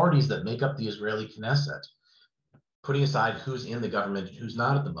 most parties that make up the Israeli Knesset, putting aside who's in the government and who's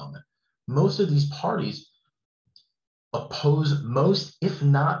not at the moment, most of these parties oppose most, if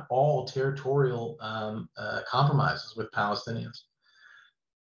not all, territorial compromises with Palestinians.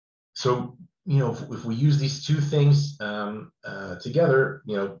 So, if we use these two things together,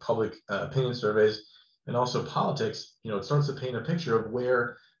 public opinion surveys and also politics, it starts to paint a picture of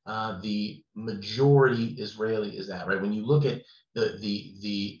where the majority Israeli is at, right? When you look at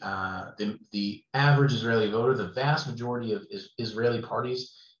the average Israeli voter, the vast majority of Israeli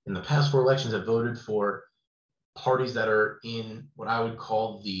parties in the past 4 elections have voted for parties that are in what I would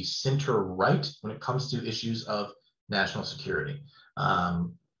call the center right when it comes to issues of national security.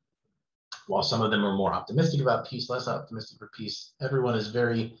 While some of them are more optimistic about peace, less optimistic for peace, everyone is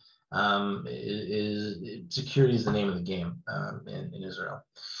very security is the name of the game in Israel.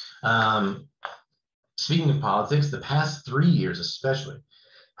 Speaking of politics, the past 3 years especially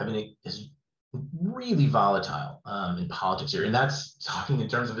is really volatile in politics here, and that's talking in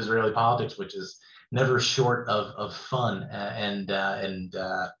terms of Israeli politics, which is never short of fun and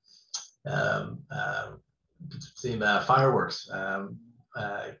fireworks,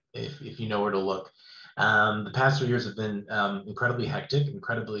 if you know where to look. The past 3 years have been incredibly hectic,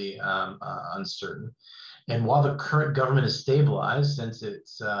 incredibly uncertain. And while the current government has stabilized since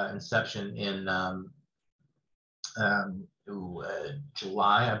its inception in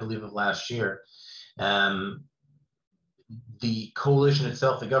July, I believe, of last year, the coalition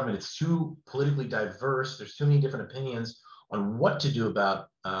itself, the government, it's too politically diverse. There's too many different opinions on what to do about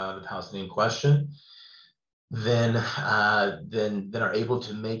the Palestinian question, then are able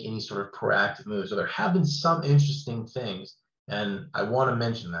to make any sort of proactive moves. So there have been some interesting things, and I want to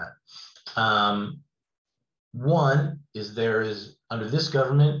mention that. One is under this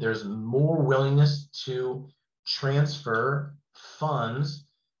government, there's more willingness to transfer funds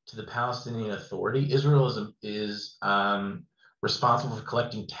to the Palestinian Authority. Israel is responsible for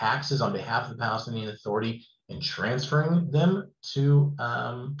collecting taxes on behalf of the Palestinian Authority and transferring them to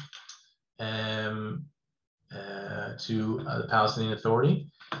the Palestinian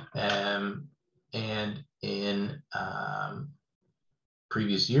Authority. And in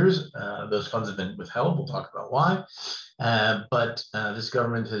previous years, those funds have been withheld. We'll talk about why. But this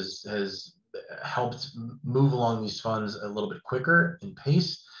government has helped move along these funds a little bit quicker in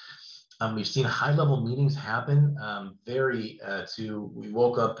pace. We've seen high-level meetings happen. We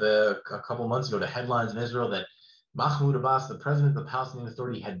woke up a couple months ago to headlines in Israel that Mahmoud Abbas, the president of the Palestinian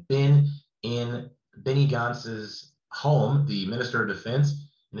Authority, had been in Benny Gantz's home, the Minister of Defense,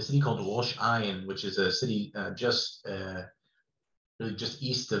 in a city called Rosh Ayin, which is a city just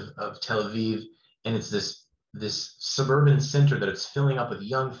east of Tel Aviv, and it's this suburban center that it's filling up with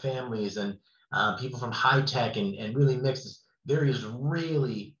young families and people from high tech and really mixed. This very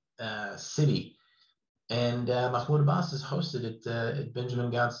Israeli city, and Mahmoud Abbas is hosted at Benjamin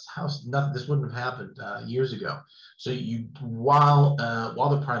Gantz's house. This wouldn't have happened years ago. So while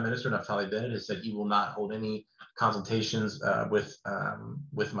the Prime Minister Naftali Bennett has said he will not hold any consultations with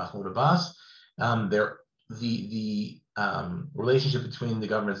Mahmoud Abbas, the relationship between the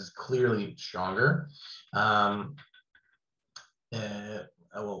governments is clearly stronger. I'll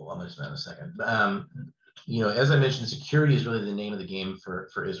mention that in a second. As I mentioned, security is really the name of the game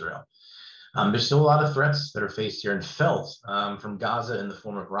for Israel. There's still a lot of threats that are faced here and felt from Gaza in the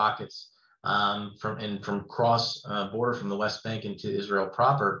form of rockets, from cross border from the West Bank into Israel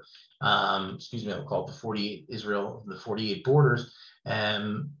proper. I'll call it the 48 borders.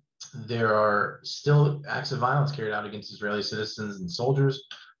 There are still acts of violence carried out against Israeli citizens and soldiers.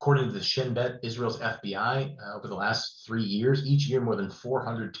 According to the Shin Bet, Israel's FBI, over the last 3 years, each year more than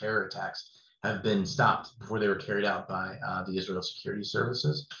 400 terror attacks have been stopped before they were carried out by the Israel security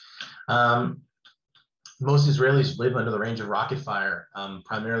services. Most Israelis live under the range of rocket fire.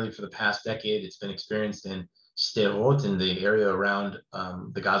 Primarily for the past decade, it's been experienced in Sderot, in the area around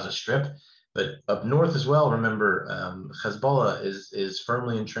the Gaza Strip. But up north as well, remember, Hezbollah is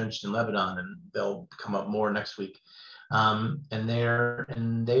firmly entrenched in Lebanon, and they'll come up more next week. And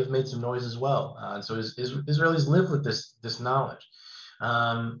they've made some noise as well. And so Israelis live with this knowledge.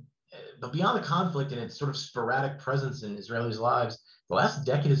 But beyond the conflict and its sort of sporadic presence in Israelis' lives, the last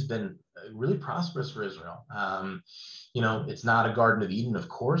decade has been really prosperous for Israel. You know, it's not a Garden of Eden, of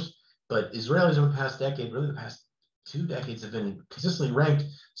course, but Israelis over the past decade, really the past 2 decades, have been consistently ranked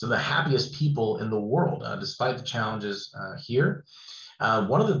some of the happiest people in the world, despite the challenges here.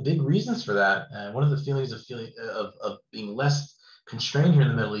 One of the big reasons for that, one of the feelings of being less constrained here in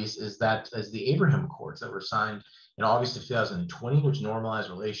the Middle East, is the Abraham Accords that were signed in August of 2020, which normalized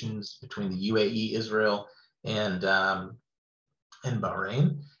relations between the UAE, Israel, and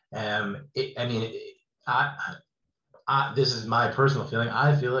Bahrain. This is my personal feeling.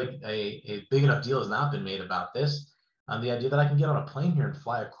 I feel like a big enough deal has not been made about this. The idea that I can get on a plane here and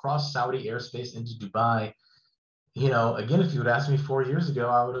fly across Saudi airspace into Dubai. You know, again, if you would ask me 4 years ago,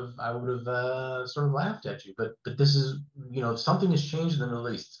 I would have sort of laughed at you. But this is, you know, something has changed in the Middle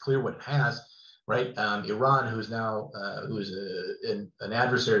East. It's clear what it has, right? Iran, who is now an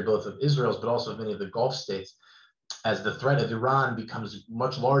adversary both of Israel's but also of many of the Gulf states, as the threat of Iran becomes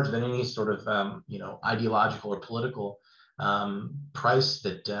much larger than any sort of you know, ideological or political price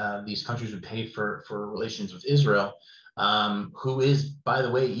that these countries would pay for relations with Israel, who is, by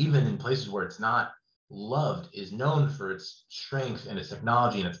the way, even in places where it's not loved, is known for its strength and its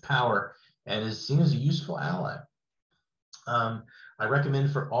technology and its power, and is seen as a useful ally. I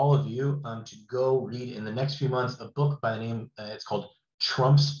recommend for all of you to go read in the next few months a book by the name, it's called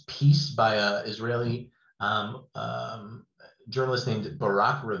Trump's Peace by an Israeli journalist named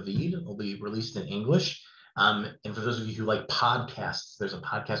Barak Ravid. It will be released in English. And for those of you who like podcasts, there's a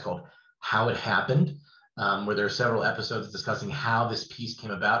podcast called How It Happened, where there are several episodes discussing how this peace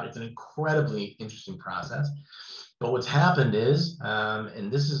came about. It's an incredibly interesting process. But what's happened is,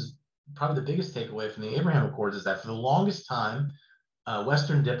 and this is probably the biggest takeaway from the Abraham Accords, is that for the longest time,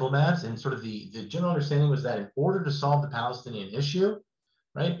 Western diplomats, and sort of the general understanding was that in order to solve the Palestinian issue,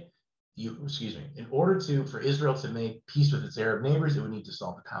 right, in order for Israel to make peace with its Arab neighbors, it would need to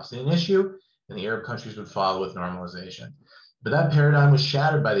solve the Palestinian issue, and the Arab countries would follow with normalization. But that paradigm was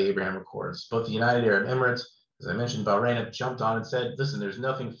shattered by the Abraham Accords. Both the United Arab Emirates, as I mentioned, Bahrain, have jumped on and said, listen, there's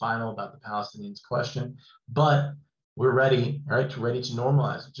nothing final about the Palestinians question, but we're ready, right, ready to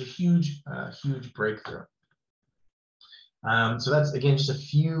normalize. It's a huge, huge breakthrough. So that's, again, just a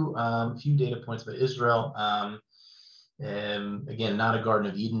few data points about Israel. Again, not a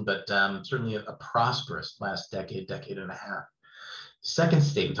Garden of Eden, but certainly a prosperous last decade and a half. Second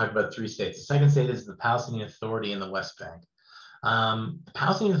state, we talked about 3 states. The second state is the Palestinian Authority in the West Bank. The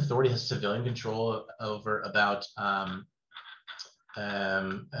Palestinian Authority has civilian control over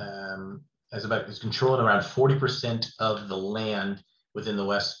is controlling around 40% of the land within the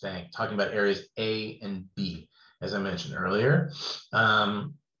West Bank, talking about areas A and B, as I mentioned earlier.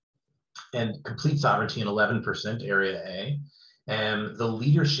 And complete sovereignty in 11%, area A. And the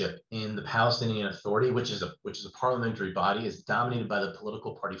leadership in the Palestinian Authority, which is a parliamentary body, is dominated by the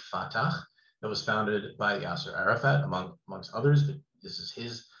political party Fatah, that was founded by Yasser Arafat, amongst others. This is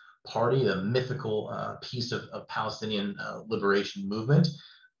his party, the mythical piece of Palestinian liberation movement.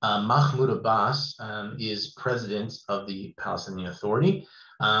 Mahmoud Abbas is president of the Palestinian Authority.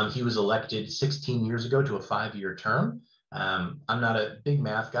 He was elected 16 years ago to a 5-year term. I'm not a big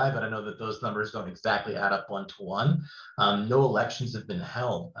math guy, but I know that those numbers don't exactly add up 1 to 1. No elections have been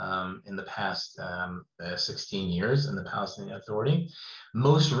held in the past 16 years in the Palestinian Authority.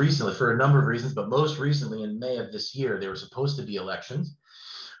 Most recently, for a number of reasons, but most recently in May of this year, there were supposed to be elections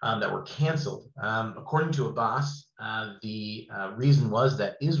that were canceled. According to Abbas, the reason was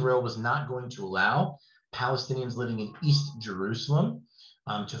that Israel was not going to allow Palestinians living in East Jerusalem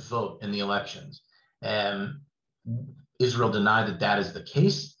to vote in the elections. Israel denied that that is the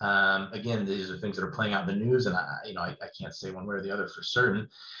case. Again, these are things that are playing out in the news, and I can't say one way or the other for certain.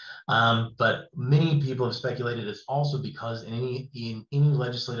 But many people have speculated it's also because in any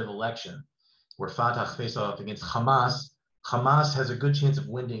legislative election where Fatah faces off against Hamas, Hamas has a good chance of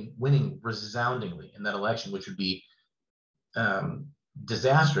winning resoundingly in that election, which would be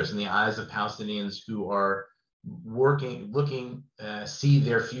disastrous in the eyes of Palestinians who are see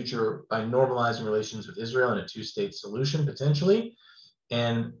their future by normalizing relations with Israel in a 2-state solution potentially,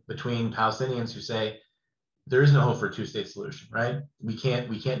 and between Palestinians who say there is no hope for a 2-state solution, right? We can't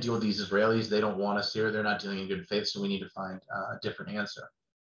deal with these Israelis. They don't want us here. They're not dealing in good faith, so we need to find a different answer.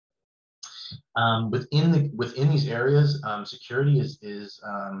 Within these areas, security is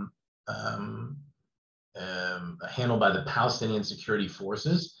handled by the Palestinian security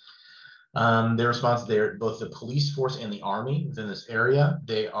forces. They're responsible. They're both the police force and the army within this area.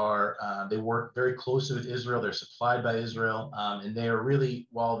 They work very closely with Israel. They're supplied by Israel, and they are really,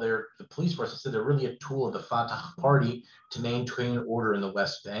 while they're the police force, I said they're really a tool of the Fatah party to maintain order in the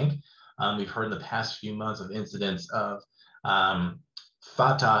West Bank. We've heard in the past few months of incidents of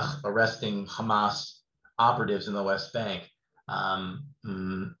Fatah arresting Hamas operatives in the West Bank.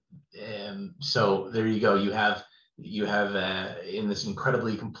 So there you go. You have in this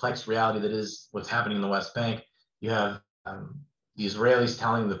incredibly complex reality that is what's happening in the West Bank, you have the Israelis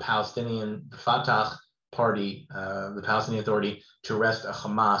telling the Fatah party, the Palestinian Authority, to arrest a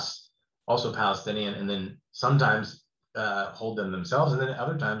Hamas, also Palestinian, and then sometimes hold them themselves, and then at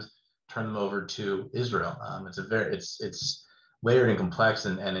other times turn them over to Israel. It's layered and complex,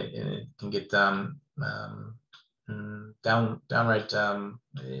 and it can get downright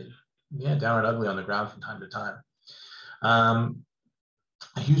ugly on the ground from time to time.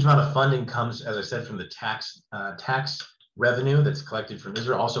 A huge amount of funding comes, as I said, from the tax revenue that's collected from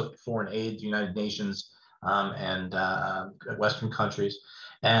Israel, also foreign aid, the United Nations, and Western countries.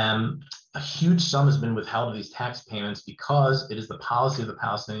 A huge sum has been withheld of these tax payments because it is the policy of the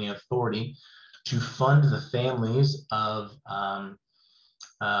Palestinian Authority to fund the families of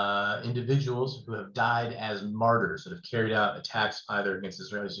individuals who have died as martyrs, that have carried out attacks either against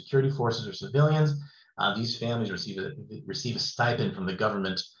Israeli security forces or civilians. These families receive a stipend from the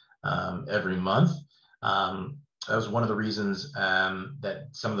government every month. That was one of the reasons that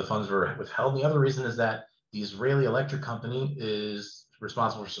some of the funds were withheld. The other reason is that the Israeli Electric Company is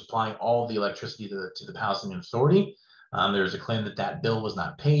responsible for supplying all the electricity to the Palestinian Authority. There's a claim that that bill was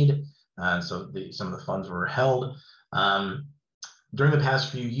not paid, so some of the funds were held. During the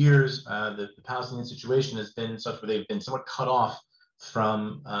past few years, the Palestinian situation has been such where they've been somewhat cut off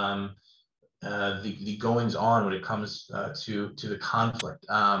from the goings on when it comes to the conflict.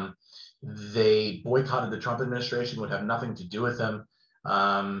 They boycotted the Trump administration, would have nothing to do with them,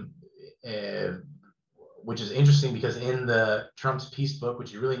 which is interesting because in the Trump's peace book,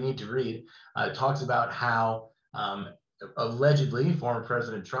 which you really need to read, it talks about how allegedly former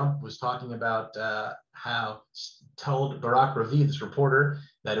President Trump was talking about how told Barak Ravid, this reporter,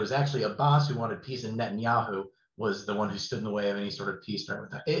 that it was actually Abbas who wanted peace and Netanyahu was the one who stood in the way of any sort of peace during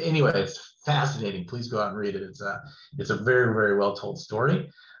that. Anyway, it's fascinating. Please go out and read it. It's a very, very well told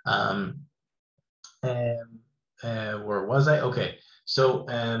story. Where was I? Okay. So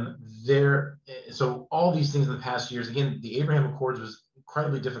so all these things in the past years, again, the Abraham Accords was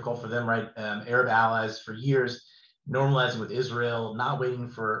incredibly difficult for them, right? Arab allies for years, normalizing with Israel, not waiting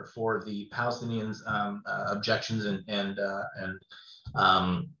for the Palestinians' objections and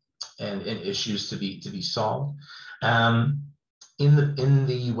issues to be solved. In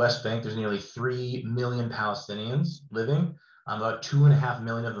the West Bank, there's nearly 3 million Palestinians living. About 2.5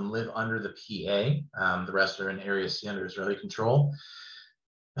 million of them live under the PA. The rest are in Area C under Israeli control.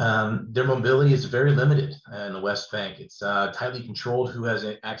 Their mobility is very limited in the West Bank. It's tightly controlled who has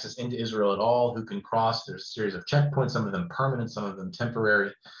access into Israel at all, who can cross. There's a series of checkpoints, some of them permanent, some of them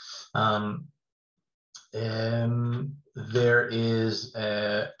temporary. There is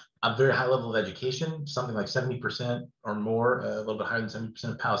a very high level of education, something like 70% or more, a little bit higher than 70%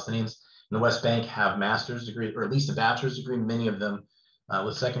 of Palestinians in the West Bank have master's degree, or at least a bachelor's degree, many of them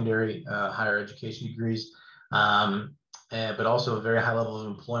with secondary higher education degrees. But also a very high level of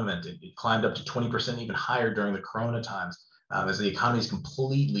employment. It climbed up to 20%, even higher during the Corona times, as the economy is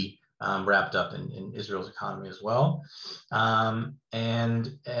completely wrapped up in Israel's economy as well. And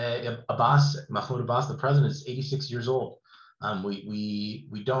Mahmoud Abbas, the president, is 86 years old.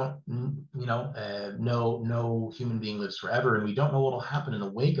 We don't, no human being lives forever, and we don't know what will happen in the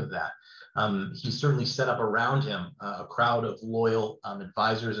wake of that. He certainly set up around him a crowd of loyal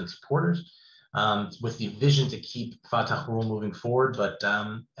advisors and supporters, with the vision to keep Fatah rule moving forward. But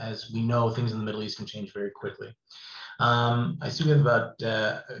as we know, things in the Middle East can change very quickly. I see we have about,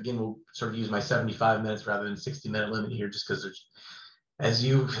 again, we'll sort of use my 75 minutes rather than 60-minute limit here, just because there's, as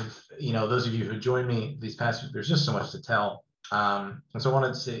you have, those of you who joined me these past weeks, there's just so much to tell. And so I wanted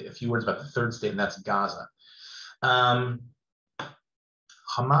to say a few words about the third state, and that's Gaza.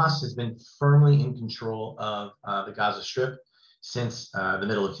 Hamas has been firmly in control of the Gaza Strip since the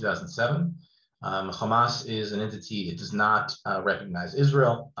middle of 2007. Hamas is an entity, it does not recognize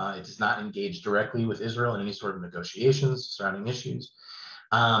Israel. It does not engage directly with Israel in any sort of negotiations surrounding issues.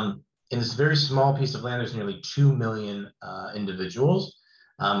 In this very small piece of land, there's nearly 2 million individuals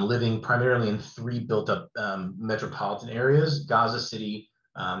living primarily in 3 built-up metropolitan areas: Gaza City,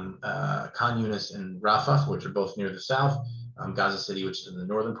 Khan Yunis, and Rafah, which are both near the south. Gaza City, which is in the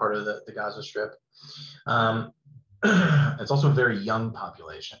northern part of the Gaza Strip. It's also a very young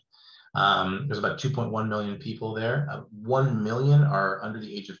population. There's about 2.1 million people there. 1 million are under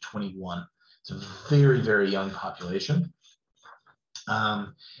the age of 21. It's a very, very young population.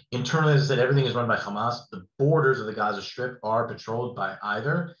 Internally, as I said, everything is run by Hamas. The borders of the Gaza Strip are patrolled by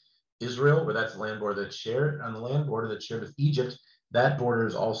either Israel, where that's the land border that's shared, on the land border that's shared with Egypt. That border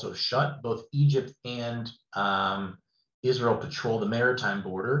is also shut. Both Egypt and Israel patrol the maritime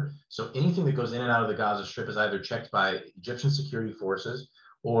border. So anything that goes in and out of the Gaza Strip is either checked by Egyptian security forces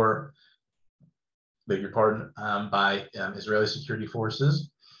or, beg your pardon, by Israeli security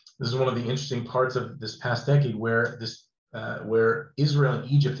forces. This is one of the interesting parts of this past decade where Israel and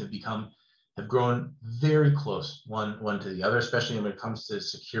Egypt have grown very close one to the other, especially when it comes to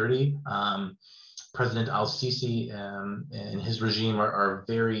security. President al-Sisi and his regime are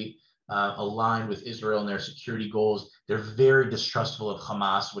very aligned with Israel and their security goals. They're very distrustful of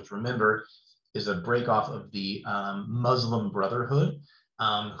Hamas, which, remember, is a breakoff of the Muslim Brotherhood,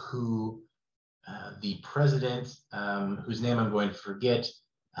 who the president, whose name I'm going to forget,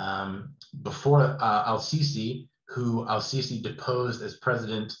 before al-Sisi, who al-Sisi deposed as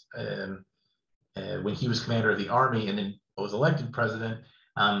president when he was commander of the army and then was elected president.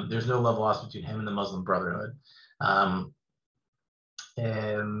 There's no love lost between him and the Muslim Brotherhood.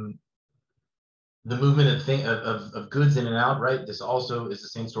 And the movement of goods in and out, right? This also is the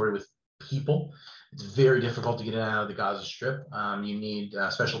same story with people. It's very difficult to get in and out of the Gaza Strip. You need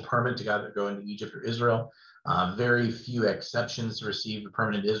a special permit to go into Egypt or Israel. Very few exceptions to receive a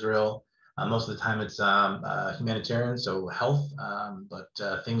permit in Israel. Most of the time it's humanitarian, so health, but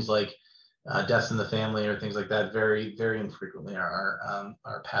things like deaths in the family or things like that very, very infrequently are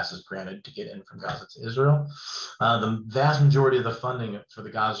passes granted to get in from Gaza to Israel. The vast majority of the funding for the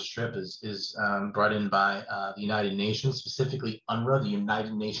Gaza Strip is brought in by the United Nations, specifically UNRWA, the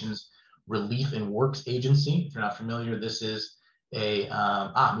United Nations Relief and Works Agency. If you're not familiar, this is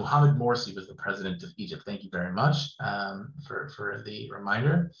Mohamed Morsi was the president of Egypt. Thank you very much for the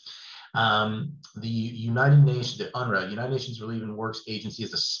reminder. The United Nations, the UNRWA, United Nations Relief and Works Agency,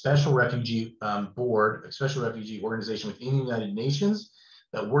 is a special refugee board, a special refugee organization within the United Nations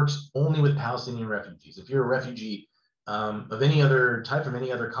that works only with Palestinian refugees. If you're a refugee of any other type from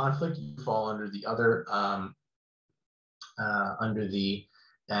any other conflict, you fall under the other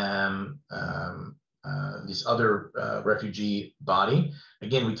this other refugee body.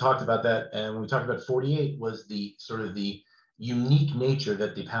 Again, we talked about that, and when we talked about 48 was the sort of the unique nature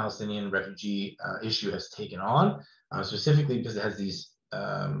that the Palestinian refugee issue has taken on, specifically because it has these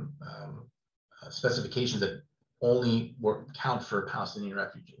specifications that only count for Palestinian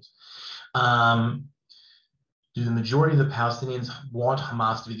refugees. Do the majority of the Palestinians want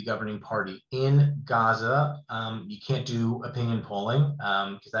Hamas to be the governing party in Gaza? You can't do opinion polling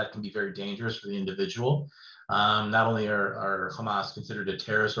because that can be very dangerous for the individual. Not only are Hamas considered a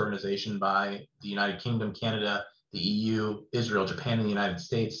terrorist organization by the United Kingdom, Canada, the EU, Israel, Japan, and the United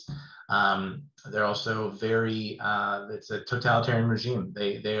States, they're also very, it's a totalitarian regime.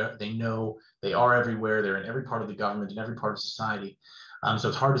 They know they are everywhere. They're in every part of the government, in every part of society. So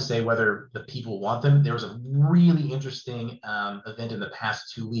it's hard to say whether the people want them. There was a really interesting event in the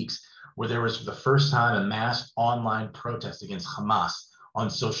past 2 weeks where there was, for the first time, a mass online protest against Hamas on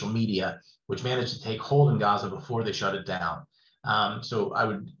social media, which managed to take hold in Gaza before they shut it down. So I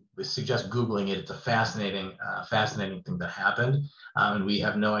would suggest Googling it. It's a fascinating thing that happened. And we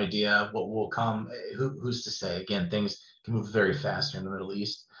have no idea what will come. Who's to say? Again, things can move very fast here in the Middle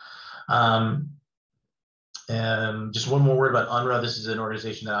East. Just one more word about UNRWA. This is an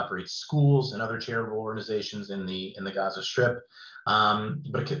organization that operates schools and other charitable organizations in the Gaza Strip.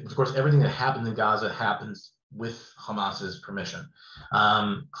 But of course, everything that happens in Gaza happens with Hamas's permission.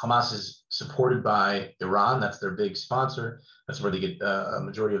 Hamas is supported by Iran. That's their big sponsor. That's where they get a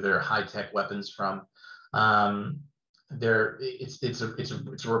majority of their high-tech weapons from.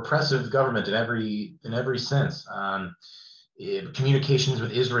 It's a repressive government in every sense. Communications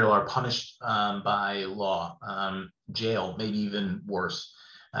with Israel are punished by law, jail, maybe even worse.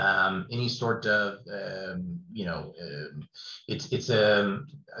 Any sort of, I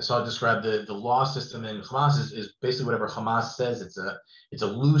saw it described the law system in Hamas is basically whatever Hamas says. It's a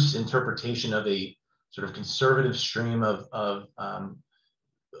loose interpretation of a sort of conservative stream of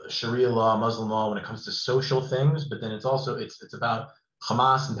Sharia law, Muslim law when it comes to social things, but then it's about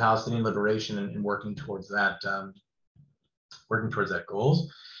Hamas and Palestinian liberation and working towards that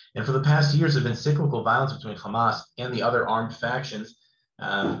goals. And for the past years, there have been cyclical violence between Hamas and the other armed factions,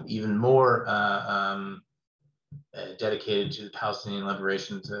 even more dedicated to the Palestinian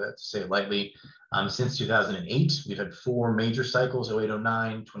liberation, to say it lightly. Since 2008, we've had 4 major cycles: 08,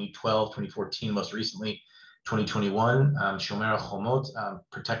 09, 2012, 2014, most recently 2021. Shomer HaChomot,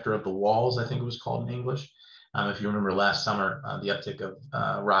 Protector of the Walls, I think it was called in English. If you remember last summer, the uptick of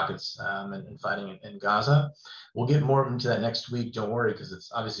rockets and fighting in Gaza. We'll get more into that next week, don't worry, because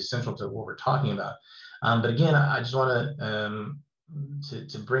it's obviously central to what we're talking about. But again, I just want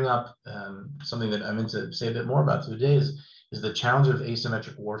to bring up something that I meant to say a bit more about today is is the challenge of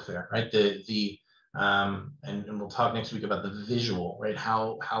asymmetric warfare, right? And we'll talk next week about the visual, right?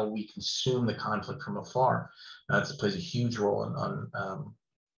 How we consume the conflict from afar. It plays a huge role on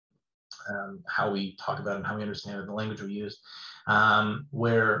how we talk about it and how we understand it, the language we use.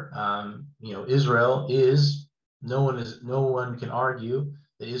 Where Israel is, no one can argue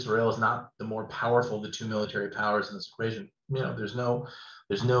that Israel is not the more powerful of the two military powers in this equation. There's no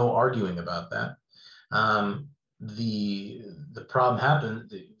arguing about that. The problem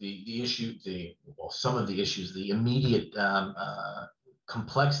happened, the issue, some of the issues, the immediate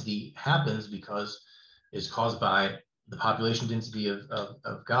complexity happens because it's caused by the population density of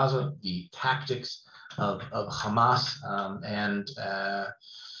Gaza, the tactics of Hamas, and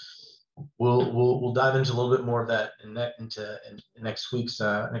we'll dive into a little bit more of that in next week's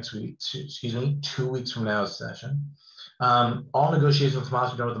 2 weeks from now's session. All negotiations with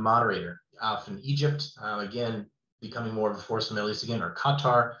Hamas were done with a moderator, often Egypt, again becoming more of a force in the Middle East again, or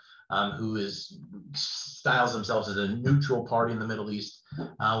Qatar, who styles themselves as a neutral party in the Middle East.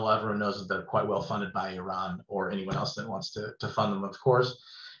 Well, everyone knows that they're quite well funded by Iran or anyone else that wants to fund them, of course.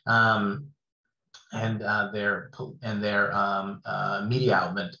 And their media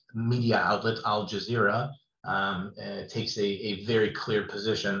outlet Al Jazeera takes a very clear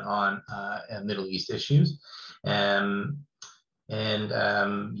position on Middle East issues, the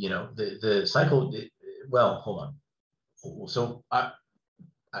cycle. Well, hold on. So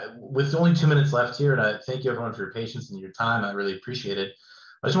with only 2 minutes left here, and I thank you everyone for your patience and your time. I really appreciate it.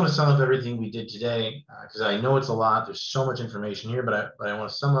 I just want to sum up everything we did today, because I know it's a lot. There's so much information here, but I want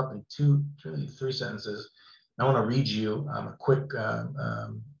to sum up in three sentences. I want to read you a quick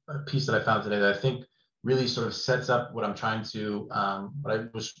piece that I found today that I think really sort of sets up what I'm trying to,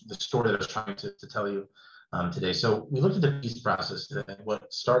 the story that I was trying to tell you today. So we looked at the peace process today.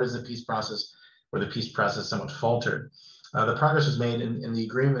 What started as the peace process, where the peace process somewhat faltered. The progress was made in the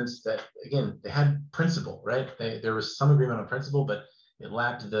agreements that, again, they had principle, right? There was some agreement on principle, but it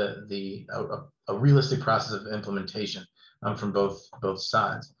lacked a realistic process of implementation from both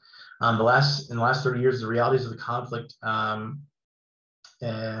sides. In the last 30 years, the realities of the conflict have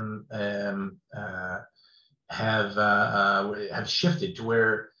shifted to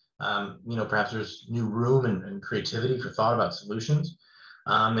where perhaps there's new room and creativity for thought about solutions.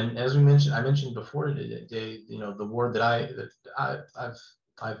 And as I mentioned before today, the word that I've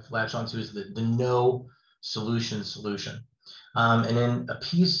latched onto is the no solution. And in a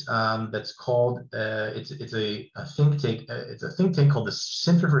piece that's called it's a think tank. It's a think tank called the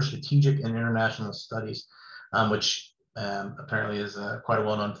Center for Strategic and International Studies, which apparently is quite a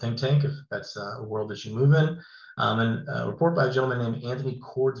well-known think tank, if that's a world that you move in. And a report by a gentleman named Anthony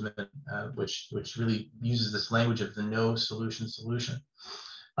Kordsman, which really uses this language of the no solution.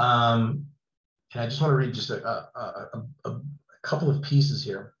 And I just want to read just a couple of pieces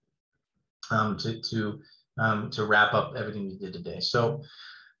here to wrap up everything we did today. So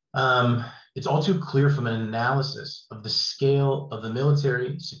it's all too clear from an analysis of the scale of the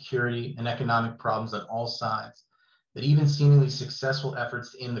military, security, and economic problems on all sides that even seemingly successful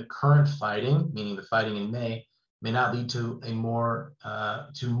efforts in the current fighting, meaning the fighting in May not lead to more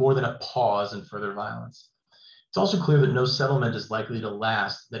than a pause in further violence. It's also clear that no settlement is likely to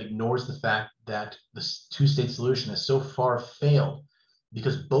last that ignores the fact that the two-state solution has so far failed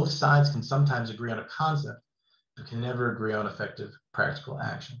because both sides can sometimes agree on a concept, but can never agree on effective practical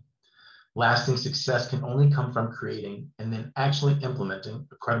action. Lasting success can only come from creating and then actually implementing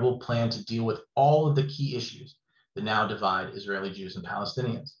a credible plan to deal with all of the key issues that now divide Israeli Jews and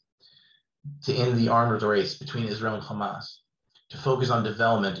Palestinians, to end the arms race between Israel and Hamas, to focus on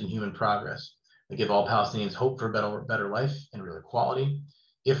development and human progress, that give all Palestinians hope for a better life and real equality,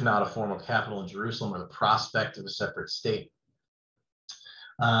 if not a formal capital in Jerusalem or the prospect of a separate state.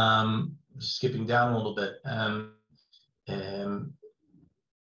 Skipping down a little bit,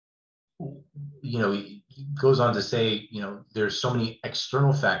 he goes on to say, there's so many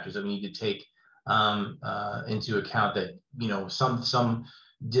external factors that we need to take into account that, some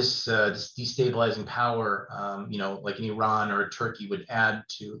destabilizing power, like an Iran or a Turkey would add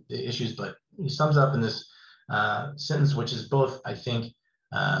to the issues. But he sums up in this sentence, which is both, I think,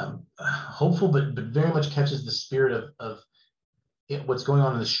 hopeful, but very much catches the spirit of what's going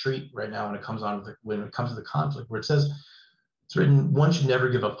on in the street right now when it comes to the conflict, where it says, it's written, one should never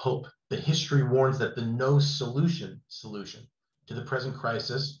give up hope, but history warns that the no solution to the present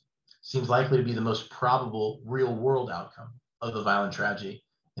crisis seems likely to be the most probable real world outcome of the violent tragedy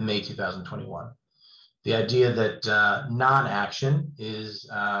in May 2021. The idea that non-action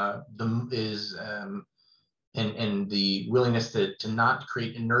and the willingness to not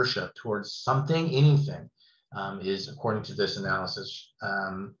create inertia towards something, anything, is, according to this analysis,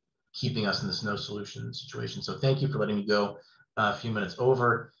 keeping us in this no solution situation. So thank you for letting me go a few minutes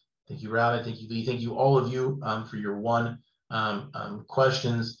over. Thank you, Rabbi. Thank you, Lee. Thank you, all of you, for your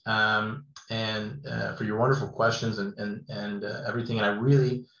questions and for your wonderful questions and everything. And I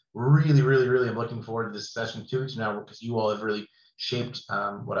really am looking forward to this session 2 weeks from now, because you all have really shaped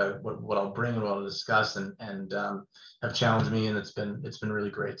what I'll bring and what I'll discuss, and have challenged me, and it's been really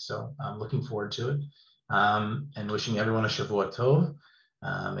great. So I'm looking forward to it, and wishing everyone a Shavua Tov,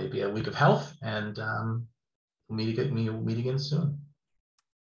 maybe a week of health, and we'll meet again soon.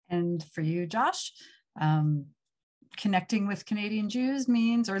 And for you, Josh, connecting with Canadian Jews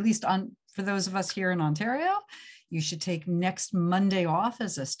means, or at least for those of us here in Ontario, you should take next Monday off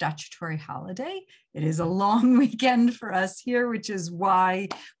as a statutory holiday. It is a long weekend for us here, which is why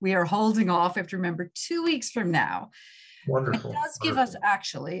we are holding off. You have to remember 2 weeks from now. Wonderful. It does give us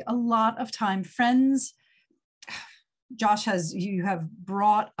actually a lot of time. Friends, Josh, you have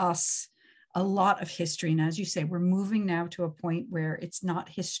brought us a lot of history. And as you say, we're moving now to a point where it's not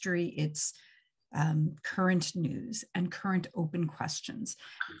history, it's current news and current open questions.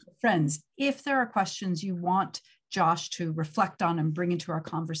 Friends, if there are questions you want Josh to reflect on and bring into our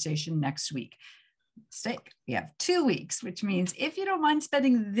conversation next week, we have 2 weeks, which means if you don't mind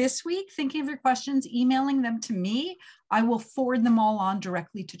spending this week thinking of your questions, emailing them to me, I will forward them all on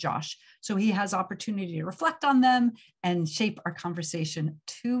directly to Josh, so he has opportunity to reflect on them and shape our conversation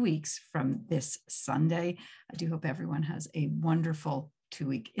 2 weeks from this Sunday. I do hope everyone has a wonderful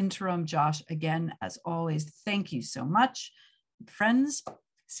 2-week interim. Josh, again, as always, thank you so much. Friends,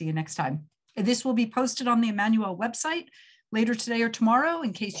 see you next time. This will be posted on the Emanu-El website later today or tomorrow,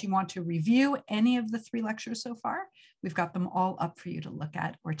 in case you want to review any of the 3 lectures so far. We've got them all up for you to look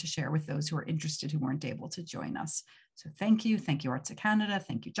at or to share with those who are interested, who weren't able to join us. So thank you. Thank you, Arts of Canada.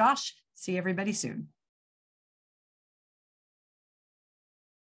 Thank you, Josh. See everybody soon.